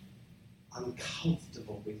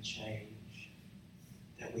uncomfortable with change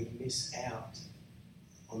that we miss out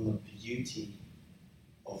on the beauty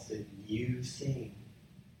of the new thing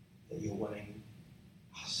that you're wanting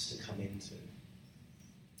us to come into.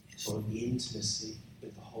 For intimacy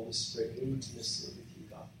with the Holy Spirit, intimacy with you,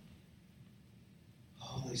 God.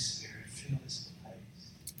 Holy Spirit, fill this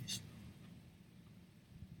place.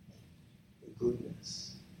 The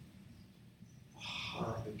goodness, the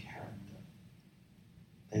heart and character.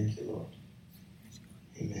 Thank you, Lord.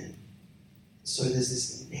 Amen. So there's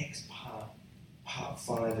this next part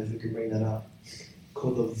 5, if we can bring that up,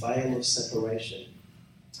 called the veil of separation.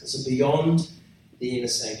 So beyond the inner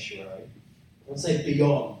sanctuary, I would say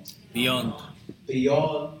beyond. Beyond.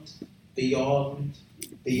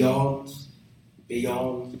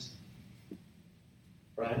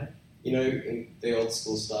 Right? You know, in the old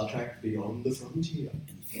school Star Trek, beyond the frontier.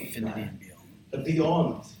 Infinity and beyond. But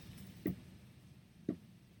beyond.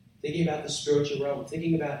 Thinking about the spiritual realm,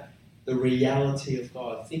 thinking about the reality of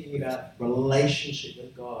God, thinking about relationship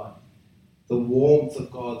with God, the warmth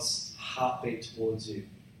of God's heartbeat towards you,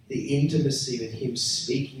 the intimacy with Him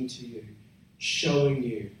speaking to you, showing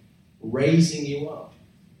you, raising you up,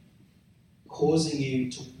 causing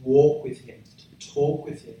you to walk with Him, to talk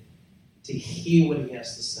with Him, to hear what He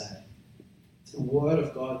has to say. For the Word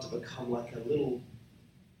of God to become like a little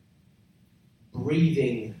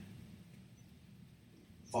breathing,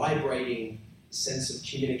 vibrating sense of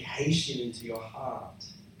communication into your heart.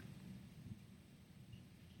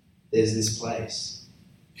 There's this place.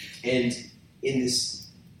 And in this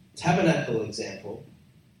tabernacle example,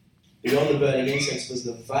 beyond the burning incense was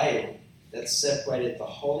the veil that separated the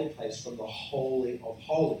holy place from the Holy of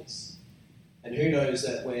Holies. And who knows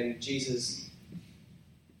that when Jesus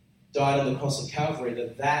died on the cross of Calvary,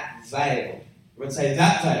 that veil, everyone say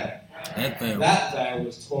that veil. That veil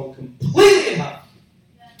was torn completely in half.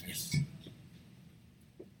 Yes.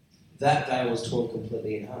 That veil was torn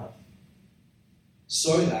completely in half.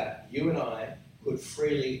 So that you and I could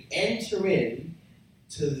freely enter in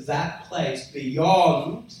to that place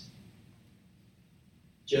beyond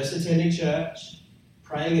just attending church,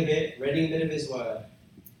 praying a bit, reading a bit of His Word,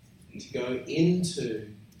 to go into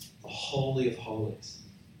the Holy of Holies.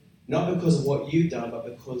 Not because of what you've done, but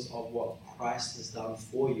because of what Christ has done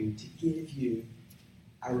for you, to give you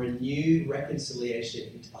a renewed reconciliation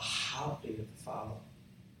into the heartbeat of the Father.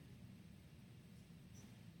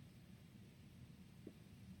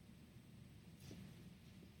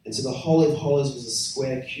 And so the Holy of Holies was a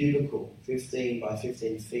square cubicle, 15 by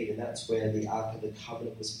 15 feet, and that's where the Ark of the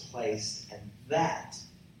Covenant was placed. And that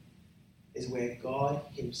is where God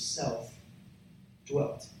Himself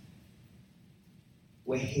dwelt,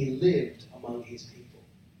 where He lived among His people.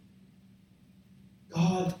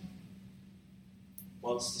 God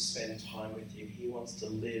wants to spend time with you. He wants to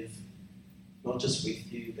live not just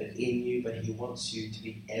with you, but in you, but He wants you to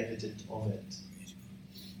be evident of it.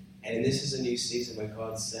 And this is a new season where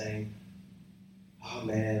God's saying, oh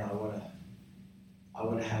man, I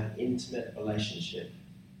want to have an intimate relationship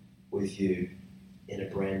with you in a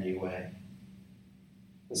brand new way.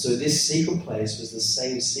 And so this secret place was the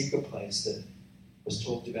same secret place that was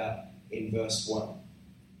talked about in verse 1,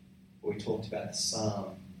 where we talked about the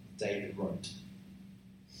psalm David wrote.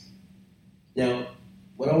 Now,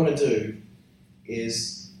 what I want to do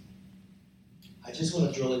is, I just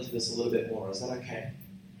want to drill into this a little bit more. Is that okay?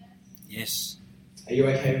 Yes. Are you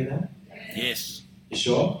okay with that? Yes. You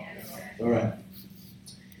sure? Yes. All right.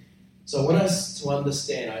 So I want us to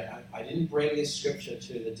understand, I I didn't bring this scripture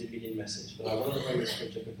to the Dominion message, but I wanted to bring this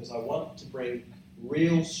scripture because I want to bring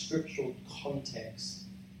real scriptural context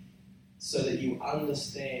so that you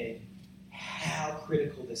understand how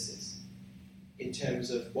critical this is in terms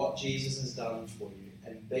of what Jesus has done for you.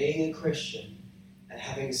 And being a Christian and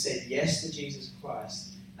having said yes to Jesus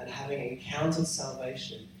Christ and having encountered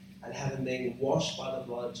salvation and having been washed by the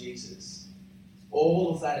blood of Jesus,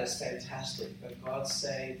 all of that is fantastic. But God's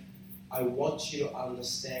saying, I want you to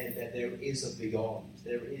understand that there is a beyond.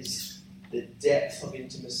 There is the depth of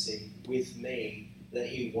intimacy with me that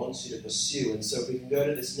He wants you to pursue. And so if we can go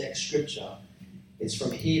to this next scripture, it's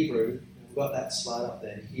from Hebrew. We've got that slide up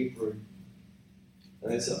there, Hebrew.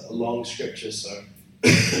 And it's a long scripture, so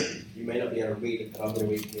you may not be able to read it, but I'm going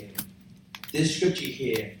to read it here. This scripture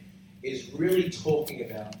here is really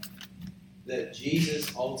talking about that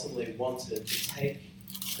Jesus ultimately wanted to take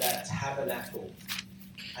that tabernacle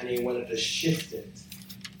and He wanted to shift it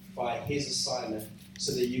by His assignment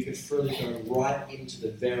so that you could freely go right into the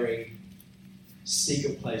very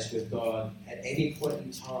secret place with God at any point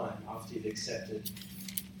in time after you've accepted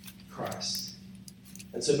Christ.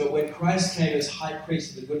 And so, but when Christ came as high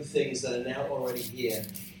priest of the good things that are now already here,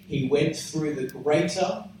 He went through the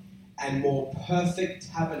greater and more perfect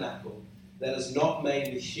tabernacle that is not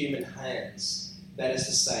made with human hands. That is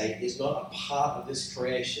to say, is not a part of this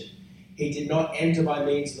creation. He did not enter by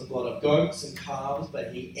means of the blood of goats and calves,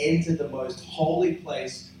 but He entered the most holy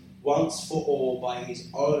place once for all by His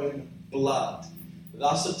own blood,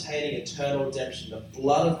 thus obtaining eternal redemption. The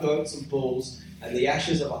blood of goats and bulls and the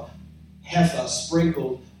ashes of a heifer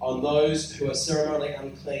sprinkled on those who are ceremonially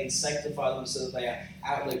unclean sanctify them so that they are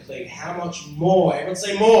outwardly clean. How much more? Everyone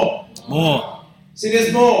say more. More. See,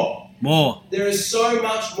 there's more. More. There is so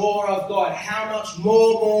much more of God. How much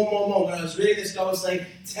more? When I was reading this, God was saying,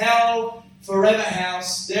 tell Forever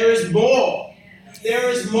House, there is more. There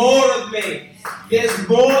is more of me. There's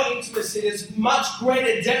more intimacy. There's much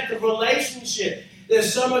greater depth of relationship.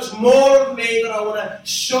 There's so much more of me that I want to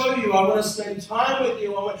show you. I want to spend time with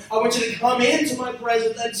you. I want you to come into my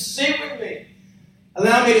presence and sit with me.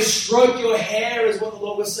 Allow me to stroke your hair is what the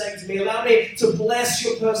Lord was saying to me. Allow me to bless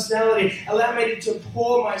your personality. Allow me to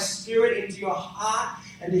pour my spirit into your heart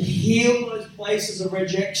and to heal those places of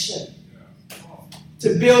rejection.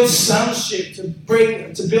 To build sonship, to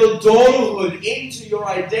build daughterhood into your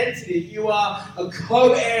identity. You are a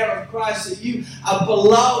co-heir of Christ, that you are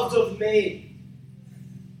beloved of me.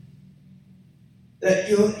 That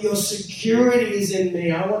your security is in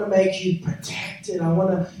me. I want to make you protected. I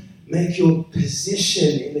want to make your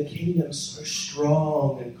position in the kingdom so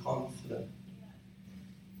strong and confident.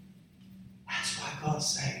 That's why God's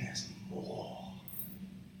saying there's more.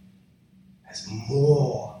 There's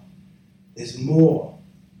more. There's more.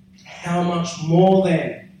 How much more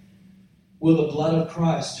then will the blood of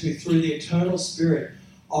Christ, who through the eternal Spirit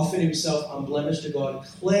offered Himself unblemished to God,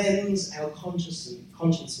 cleanse our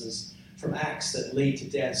consciences from acts that lead to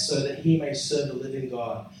death, so that He may serve the living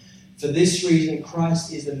God. For this reason,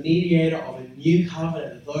 Christ is the mediator of a new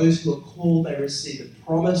covenant, that those who are called may receive the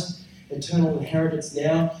promised eternal inheritance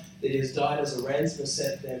now that He has died as a ransom to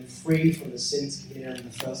set them free from the sins committed in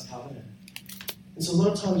the first covenant. And so a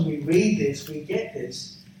lot of times we read this, we get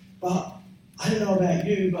this, but I don't know about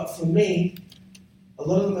you, but for me, a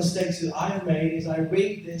lot of the mistakes that I've made is I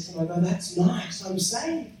read this and I go, that's nice, I'm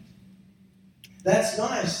saved. That's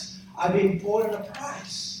nice. I've been bought at a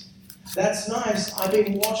price. That's nice. I've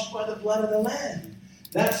been washed by the blood of the Lamb.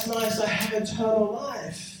 That's nice. I have eternal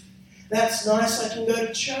life. That's nice. I can go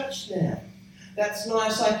to church now. That's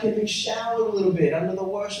nice. I can be showered a little bit under the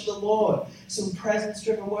worship of the Lord. Some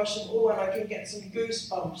presence-driven worship. Oh, and I can get some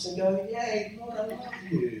goosebumps and go, yay, Lord, I love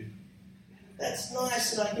you. That's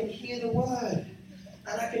nice. And I can hear the word.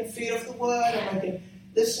 And I can feed off the word. And I can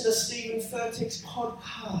listen to Stephen Furtick's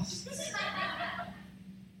podcasts.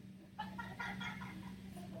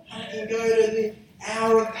 I can go to the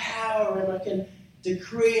hour of power and I can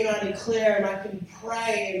decree and I declare and I can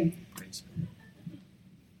pray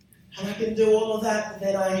and I can do all of that, but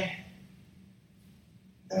then I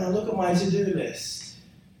look at my to-do list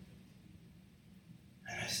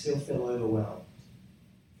and I still feel overwhelmed.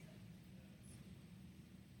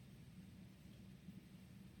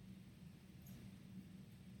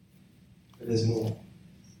 But there's more.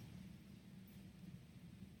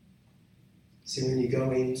 See, when you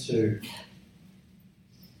go into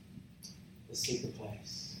the secret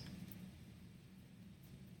place,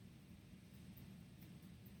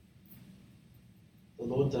 the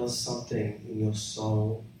Lord does something in your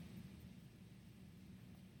soul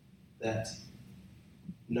that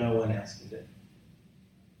no one else can do.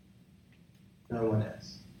 No one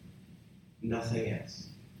else. Nothing else.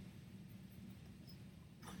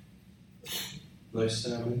 No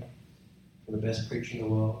sermon from the best preacher in the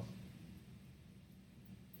world.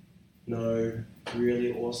 No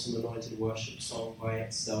really awesome anointed worship song by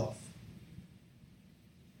itself.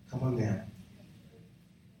 Come on now.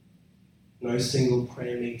 No single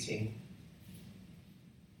prayer meeting.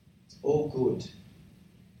 It's all good.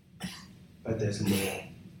 But there's more.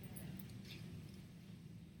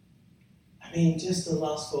 I mean, just the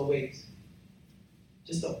last 4 weeks,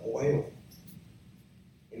 just the oil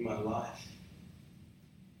in my life.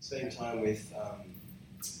 Spending time with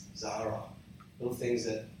Zara. Little things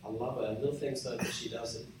that I love her, little things that she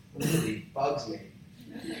does that really bugs me.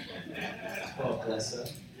 God bless her.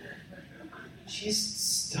 She's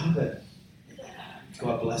stubborn.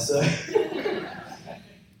 God bless her.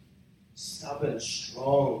 Stubborn,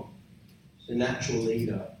 strong. She's a natural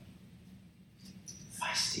leader.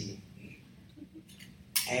 Feisty.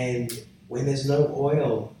 And when there's no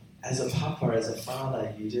oil, as a papa, as a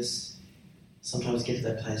father, you just sometimes get to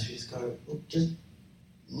that place where you just go, look, just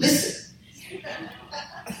listen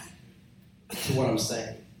to what I'm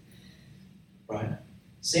saying. Right?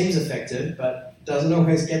 Seems effective, but doesn't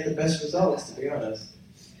always get the best results, to be honest.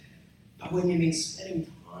 But when you've been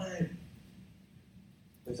spending time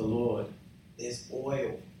with the Lord, there's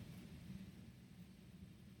oil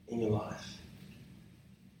in your life.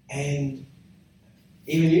 And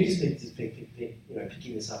even you just picking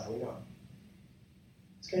this up, or not.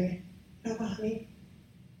 It's going, you know what, honey?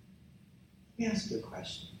 Let me ask you a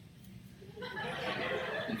question.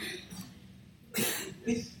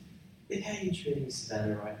 With how you're treating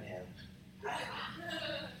Savannah right now,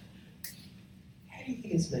 how do you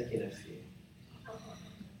think it's making her feel?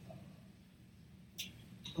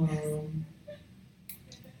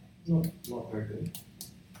 Not very good.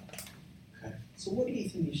 Okay. So what do you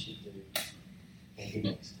think you should do maybe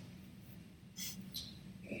next time?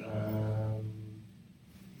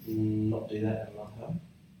 Not do that and love her.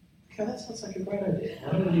 Okay, that sounds like a great idea.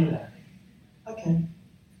 Why don't we do that? Okay.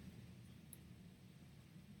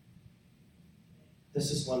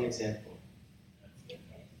 This is one example.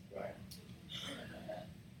 Right.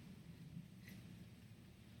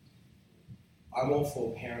 I'm all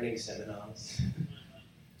for parenting seminars.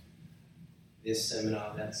 This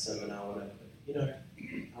seminar, that seminar, whatever. You know,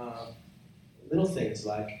 little things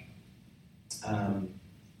like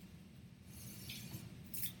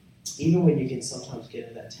even when you can sometimes get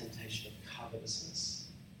in that temptation of covetousness.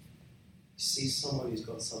 You see someone who's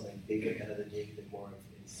got something bigger, better than you, they're more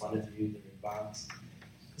in front of you, they're advanced.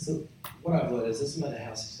 So what I've learned is it doesn't matter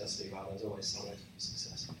how successful you are, there's always someone who's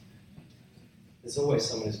successful. There's always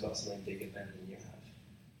someone who's got something bigger, better than you have.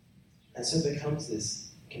 And so it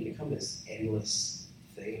can become this endless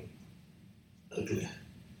thing. Ugly.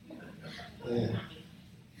 Yeah.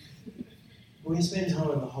 When you spend time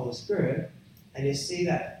with the Holy Spirit and you see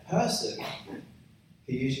that person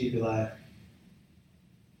who usually be like,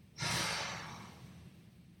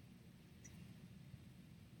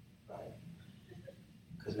 right?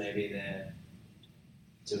 Because maybe they're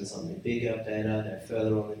doing something bigger, better, they're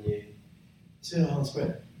further on than you. You spend the Holy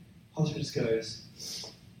Spirit. The Holy Spirit just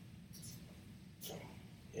goes,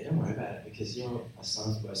 yeah, don't worry about it because you're a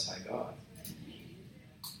son of the Most High God.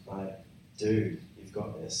 Like, dude, you've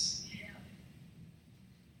got this.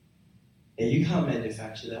 And you can't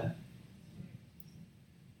manufacture that.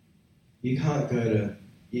 You can't go to,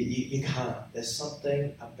 you can't. There's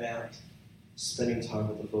something about spending time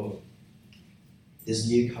with the Lord. This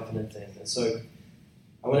new covenant thing. And so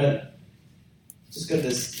I want to just go to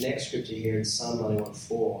this next scripture here in Psalm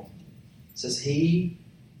 91:4. It says,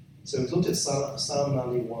 so we've looked at Psalm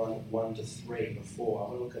 91, 1-3 before. I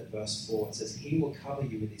want to look at verse 4. It says, He will cover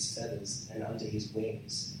you with His feathers, and under His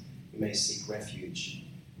wings you may seek refuge.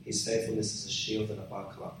 His faithfulness is a shield and a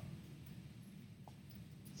buckler.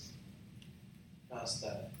 Ask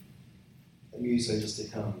that. The muso just to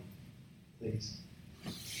come, please.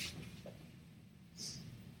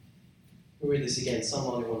 We'll read this again.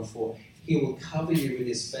 Psalm 91:4. He will cover you with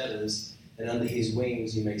His feathers, and under His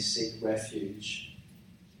wings you may seek refuge.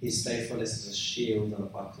 His faithfulness is a shield and a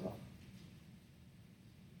buckler.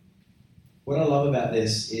 What I love about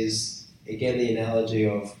this is, again, the analogy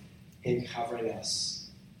of Him covering us.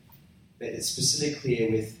 But it's specifically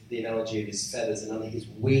here with the analogy of His feathers, and under His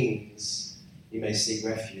wings you may seek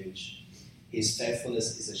refuge. His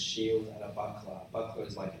faithfulness is a shield and a buckler. A buckler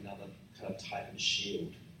is like another kind of type of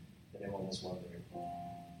shield that everyone was wondering.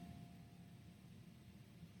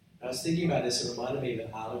 I was thinking about this, it reminded me of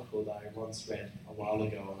an article that I once read a while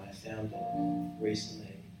ago, and I found it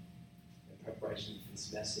recently in preparation for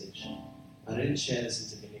this message. I didn't share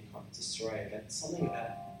this in Dominion Conference Australia, but something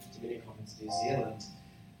about Dominion Conference New Zealand.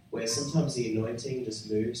 where sometimes the anointing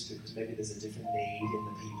just moves because maybe there's a different need in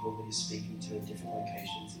the people that you're speaking to in different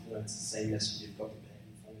locations, even though it's the same message you've got prepared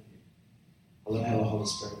in front of you. I love how the Holy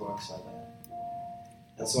Spirit works like that.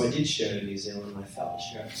 And so I did share it in New Zealand, and I felt to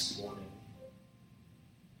share it this morning.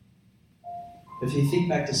 If you think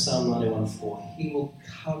back to Psalm 91:4, He will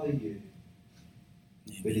cover you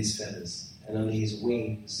with His feathers, and under His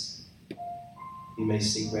wings you may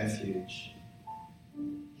seek refuge.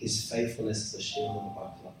 His faithfulness is a shield and a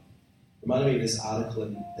buckler. Reminded me of this article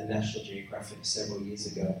in the National Geographic several years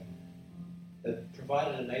ago that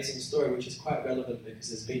provided an amazing story, which is quite relevant because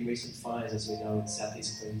there's been recent fires, as we know, in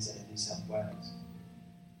southeast Queensland and New South Wales.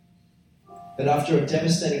 But after a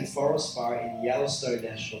devastating forest fire in Yellowstone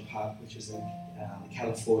National Park, which is in the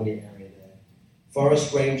California area there,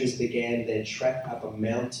 forest rangers began their trek up a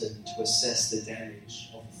mountain to assess the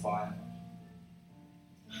damage of the fire.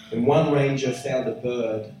 And one ranger found a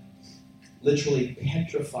bird literally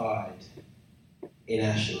petrified in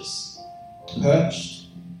ashes, perched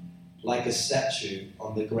like a statue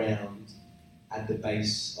on the ground at the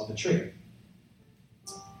base of a tree.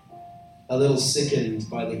 A little sickened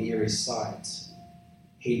by the eerie sight,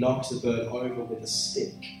 he knocked the bird over with a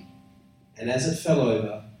stick, and as it fell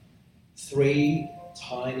over, 3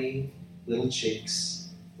 tiny little chicks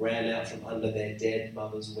ran out from under their dead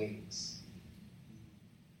mother's wings.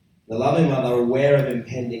 The loving mother, aware of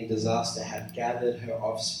impending disaster, had gathered her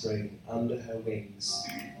offspring under her wings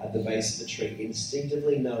at the base of the tree,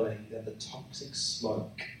 instinctively knowing that the toxic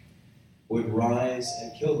smoke would rise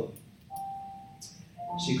and kill them.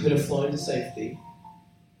 She could have flown to safety,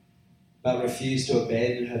 but refused to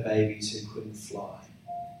abandon her babies who couldn't fly.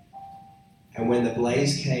 And when the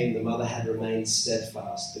blaze came, the mother had remained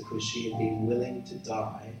steadfast because she had been willing to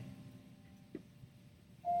die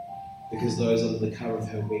because those under the cover of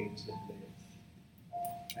her wings would live.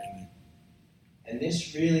 Amen. And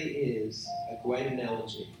this really is a great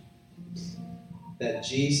analogy that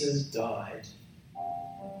Jesus died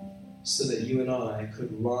so that you and I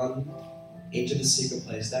could run into the secret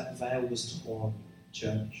place. That veil was torn,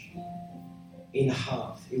 church, in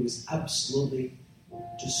half. It was absolutely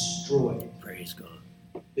destroyed. Praise God.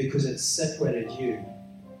 Because it separated you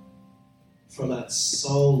from that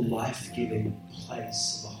soul life-giving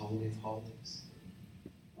place of the Holy of Holies.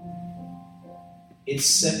 It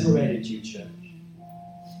separated you, church.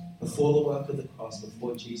 Before the work of the cross,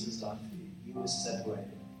 before Jesus died for you, you were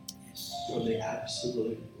separated from the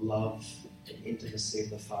absolute love and intimacy of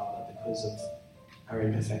the Father because of our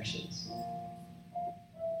imperfections.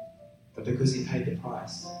 But because He paid the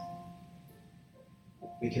price,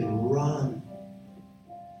 we can run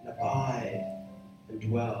and abide and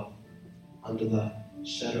dwell under the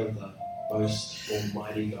shadow of the most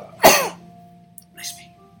almighty God Bless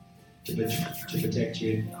me. to protect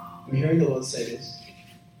you. I'm hearing the Lord say this.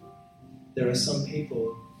 There are some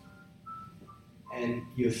people and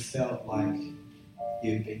you've felt like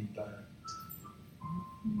you've been burnt.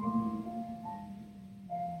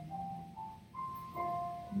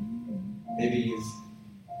 Maybe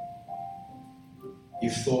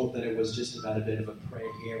you've thought that it was just about a bit of a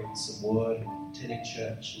prayer here and some word and attending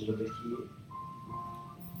church a little bit here.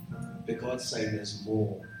 But God's saying there's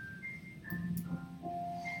more.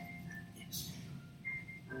 Yes.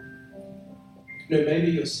 You know,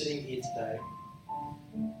 maybe you're sitting here today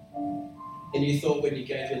and you thought when you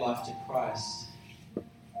gave your life to Christ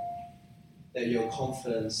that your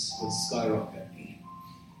confidence would skyrocket.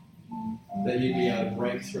 That you'd be able to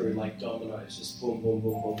break through like dominoes, just boom, boom,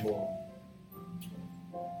 boom, boom, boom.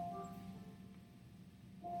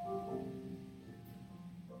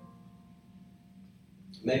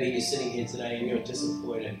 Maybe you're sitting here today and you're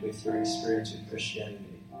disappointed with your experience with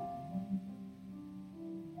Christianity.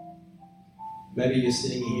 Maybe you're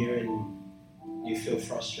sitting here and you feel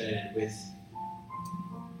frustrated with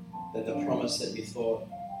that the promise that you thought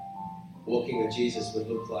walking with Jesus would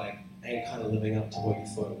look like ain't kind of living up to what you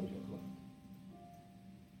thought it would look like.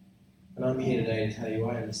 And I'm here today to tell you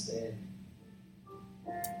I understand.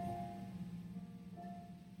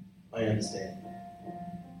 I understand.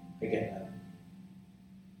 I get that.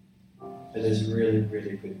 But there's really,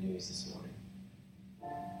 really good news this morning.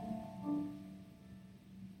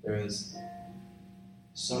 There is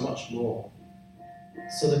so much more.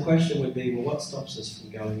 So the question would be, well, what stops us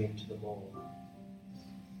from going into the more?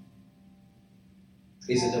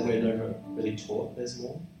 Is it that we're never really taught there's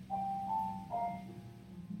more?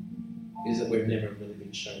 Is it we've never really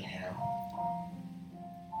been shown how?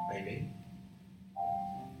 Maybe.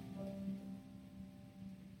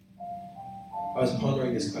 I was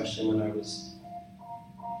pondering this question when I was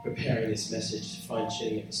preparing this message,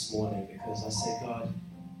 fine-tuning it this morning, because I said, God,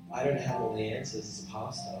 I don't have all the answers as a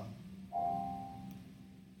pastor.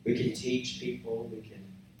 We can teach people, we can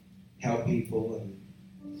help people, and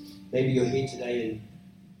maybe you're here today and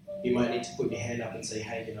you might need to put your hand up and say,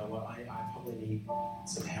 hey, you know what, I probably need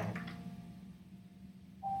some help.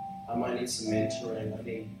 I might need some mentoring, I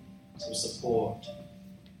need some support.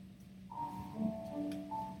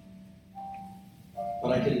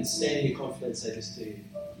 But I can stand here confident and say this to you.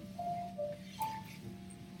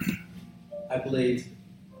 I believe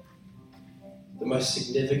the most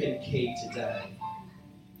significant key today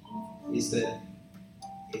is that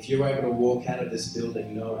if you're able to walk out of this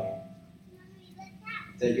building knowing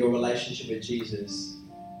that your relationship with Jesus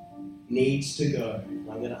needs to go, and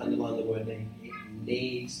I'm going to underline the word need, it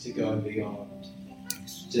needs to go beyond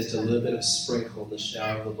just a little bit of sprinkle in the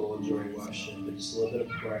shower of the Lord during worship, but just a little bit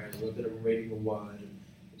of prayer, a little bit of reading the word, and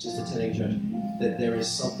just attending church, that there is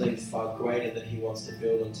something far greater that He wants to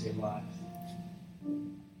build into your life.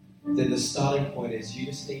 Then the starting point is you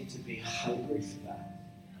just need to be hungry for that.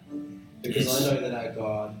 Because I know that our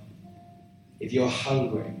God, if you're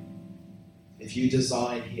hungry, if you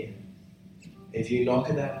desire Him, if you knock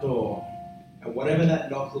at that door, and whatever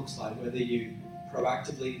that knock looks like, whether you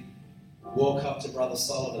proactively walk up to Brother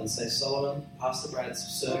Solomon and say, Solomon, Pastor Brad's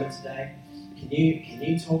sermon today, can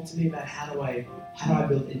you talk to me about how do I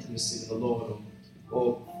build intimacy with the Lord?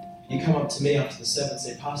 Or you come up to me after the sermon and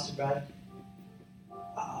say, Pastor Brad,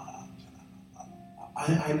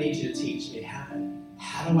 I need you to teach me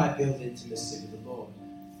how do I build intimacy with the Lord?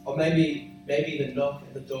 Or maybe the knock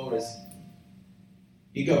at the door is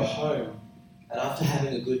you go home and after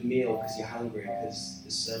having a good meal because you're hungry because the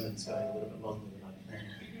sermon's going a little bit longer than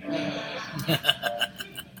I planned.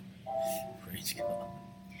 Praise God.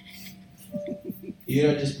 You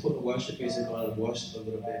don't just put the worship music on and worship a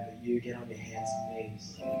little bit, but you get on your hands and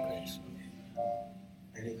knees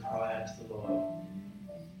and you cry out to the Lord,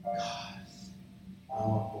 God, I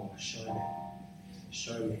want more,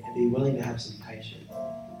 show me, and be willing to have some patience.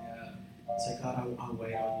 Say, God, I'll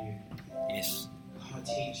wait on you. Yes. God,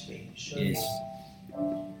 teach me, show me.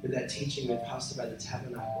 With that teaching with Pastor about the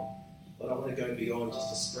tabernacle, Lord, I want to go beyond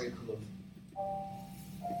just a sprinkle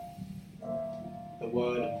of the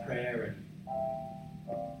word and prayer and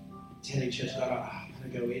attending church. God, I want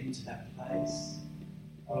to go into that place.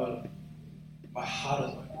 Lord, my heart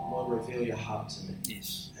is like, Lord, reveal your heart to me.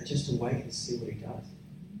 Yes. And just to wait and see what He does.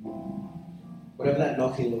 Whatever that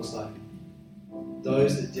knocking looks like,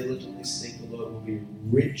 those that diligently seek the Lord will be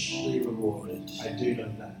richly rewarded. I do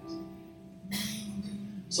know that.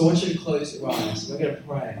 So I want you to close your eyes. We're going to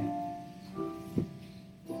pray.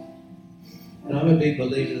 And I'm a big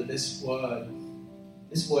believer that this word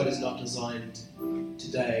is not designed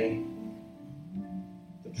today.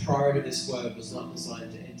 The priority of this word was not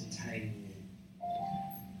designed to entertain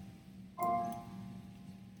you.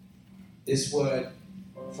 This word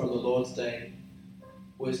from the Lord's Day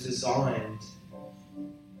was designed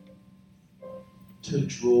to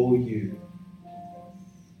draw you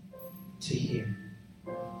to Him,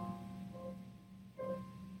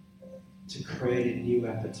 to create a new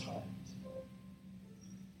appetite.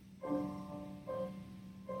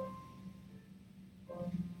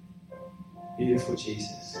 Beautiful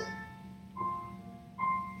Jesus.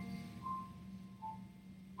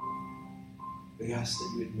 We ask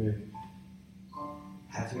that you would move.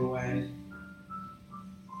 Have your way.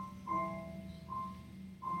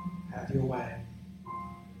 Have your way.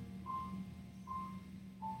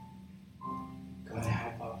 God,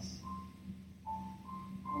 help us.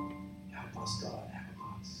 Help us, God.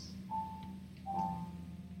 Help us.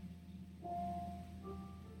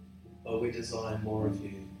 Lord, we desire more of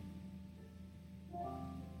you.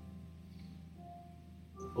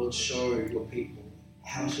 Lord, show your people,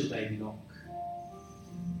 how should they knock?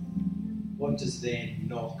 What does their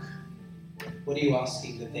knock, what are you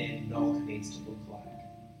asking that their knock needs to look like?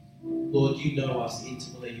 Lord, you know us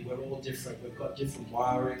intimately. We're all different. We've got different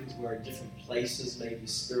wirings. We're in different places, maybe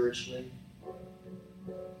spiritually.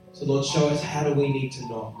 So Lord, show us, how do we need to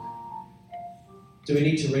knock? Do we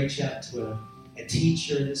need to reach out to a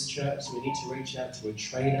teacher in this church? Do we need to reach out to a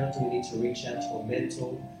trainer? Do we need to reach out to a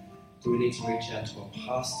mentor? Do we need to reach out to a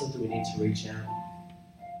pastor? Do we need to reach out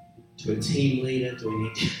to a team leader? Do we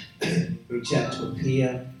need to reach out to a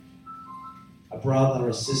peer, a brother,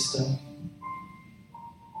 a sister?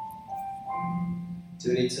 Do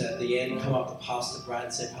we need to, at the end, come up to Pastor Brad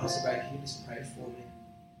and say, Pastor Brad, can you just pray for me?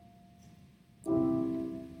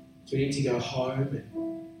 Do we need to go home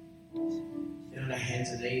and get on our hands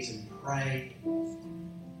and knees and pray?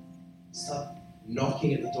 Start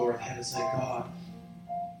knocking at the door of heaven and say, God,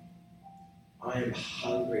 I am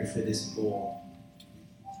hungry for this more.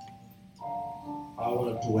 I I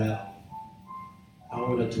want to dwell. I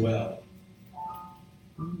want to dwell.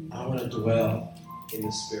 I want to dwell in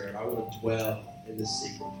the Spirit. I want to dwell in the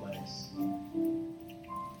secret place.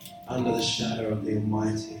 Under the shadow of the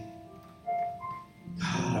Almighty.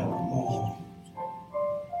 God, I want more.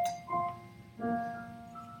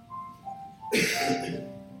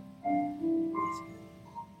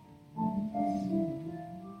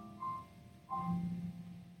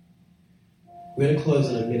 We're going to close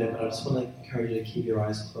in a minute, but I just want to encourage you to keep your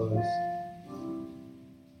eyes closed.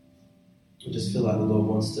 I just feel like the Lord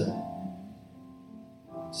wants to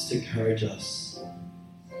just encourage us.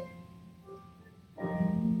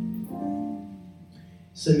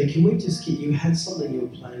 So, can we just you had something you were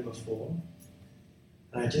playing before,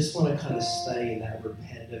 and I just want to kind of stay in that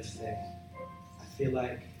repetitive thing. I feel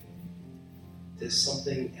like there's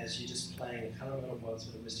something as you're just playing, I can't remember what it was,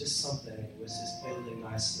 but it was just something, it was just building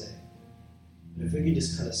nicely. But if we could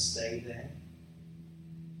just kind of stay there,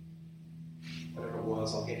 whatever it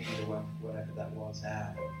was, I'll get into whatever that was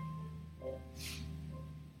out.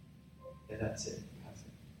 Yeah, that's it.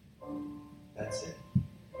 That's it.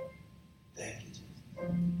 Thank you, Jesus.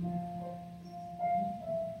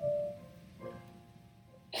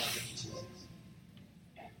 Thank you, Jesus.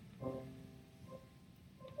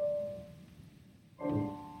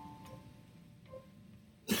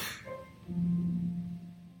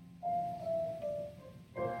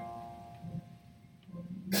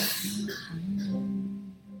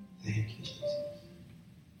 Thank you, Jesus.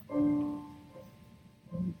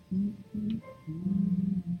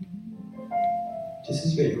 Just as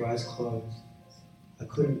you got your eyes closed, I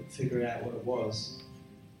couldn't figure out what it was.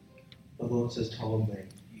 The Lord just told me.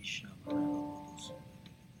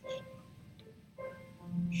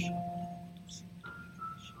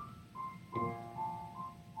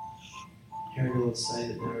 Hearing the Lord say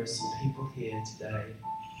that there are some people here today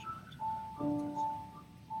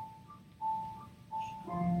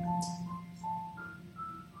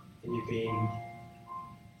and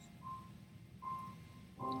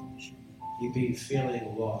you've been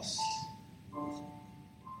feeling lost.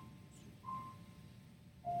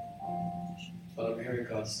 But I'm hearing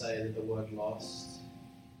God say that the word lost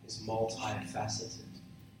is multifaceted.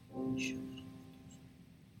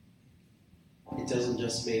 It doesn't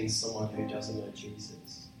just mean someone who doesn't know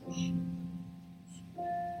Jesus.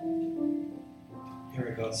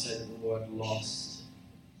 Hearing God say that the word lost,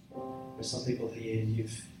 for some people here,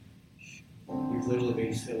 you've literally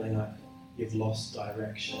been feeling like you've lost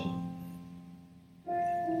direction.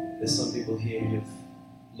 There's some people here, you've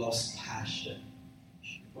lost passion.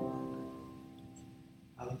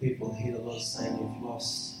 Other people here, the Lord's saying you've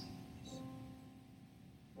lost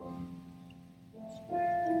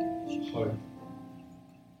hope.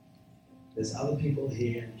 There's other people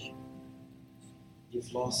here,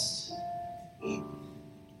 you've lost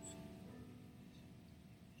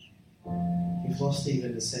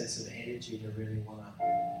even the sense of energy to really want to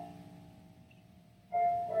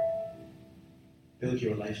build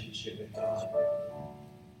your relationship with God.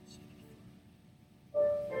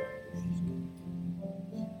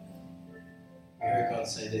 I heard God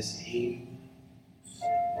say this, He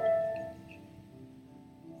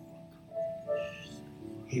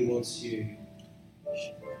wants you,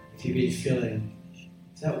 if you've been feeling,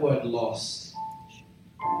 if that word lost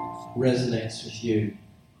resonates with you,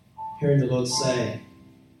 hearing the Lord say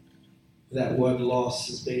that word lost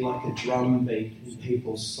has been like a drum beat in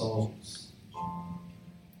people's souls.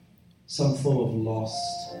 Some form of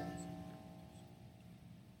lost.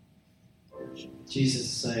 Jesus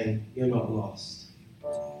is saying, you're not lost.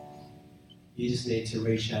 You just need to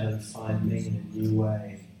reach out and find me in a new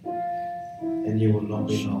way, and you will not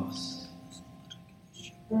be lost.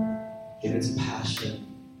 If it's passion,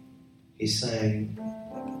 He's saying,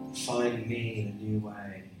 find me in a new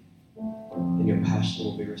way, and your passion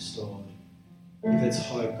will be restored. If it's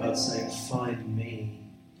hope, God's saying, find me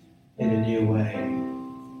in a new way,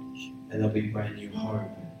 and there'll be brand new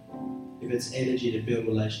hope. If it's energy to build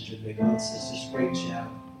relationship with God, says just reach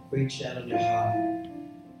out on your heart,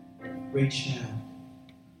 reach out.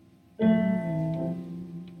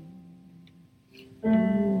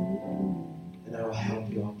 And I will help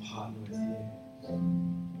you, I'll partner with you.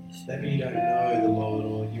 Maybe you don't know the Lord,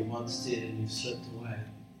 or you once did and you've slipped away.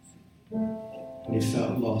 And you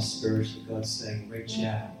felt lost spiritually. God's saying, reach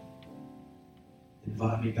out.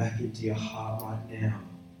 Invite me back into your heart right now.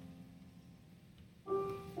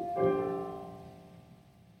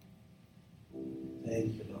 Thank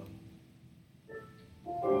you, Lord.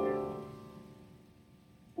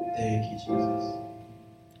 Thank you, Jesus.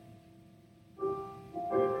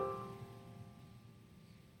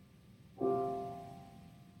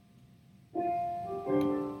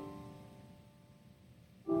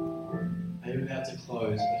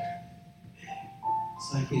 close, but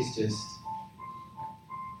it's like he's just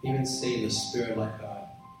even seeing the Spirit like a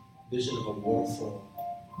vision of a waterfall.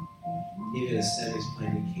 Even as Sammy's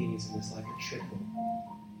playing the keys and there's like a trickle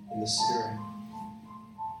in the Spirit.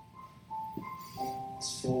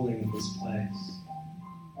 It's falling in this place.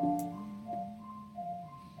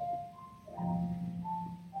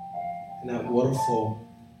 And that waterfall,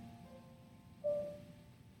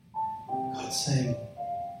 God's saying,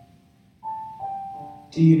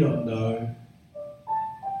 do you not know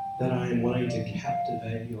that I am wanting to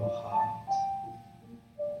captivate your heart?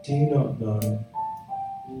 Do you not know?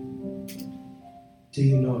 Do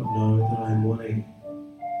you not know that I am wanting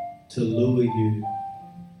to lure you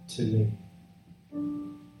to me?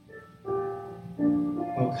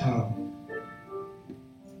 Oh, come.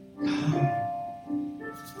 Come.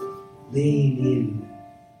 Lean in.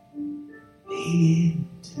 Lean in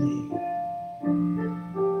to me.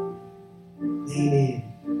 Lean in.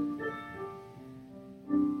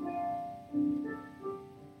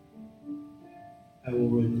 I will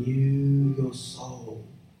renew your soul.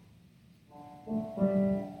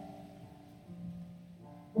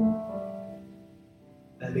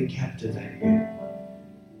 Let me captivate you.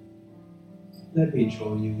 Let me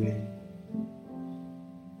draw you in.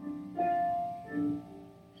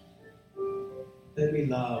 Let me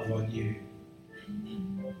love on you.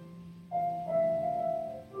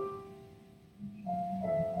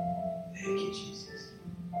 Thank you, Jesus.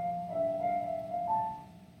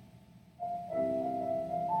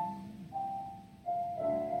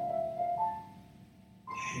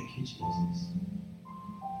 Thank you, Jesus.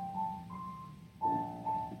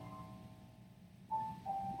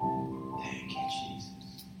 Thank you,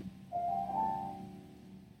 Jesus.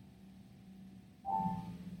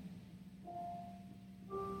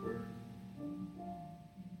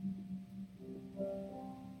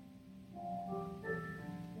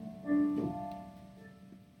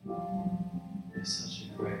 You're such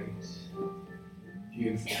a great,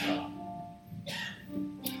 beautiful God.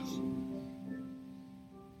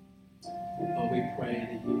 Lord, we pray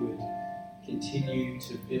that you would continue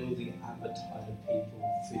to build the appetite of people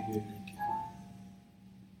for you.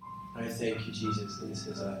 I thank you, Jesus, that this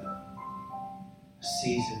is a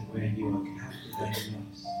season where you are captivating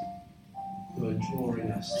us. You are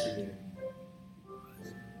drawing us to you.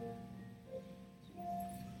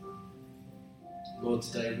 Lord,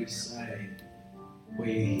 today we say, we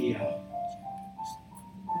are here.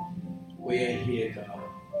 We are here, God.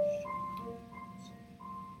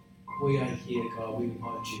 We are here, God. We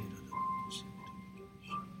want you.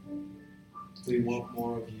 We want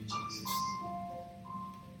more of you, Jesus.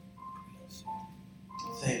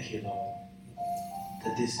 Thank you, Lord,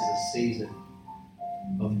 that this is a season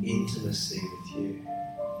of intimacy with you.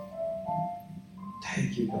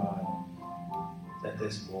 Thank you, God, that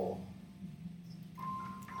there's more.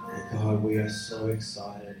 And God, we are so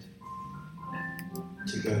excited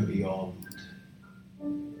to go beyond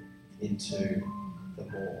into the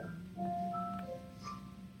more.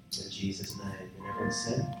 In Jesus' name. And everyone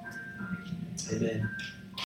said, amen.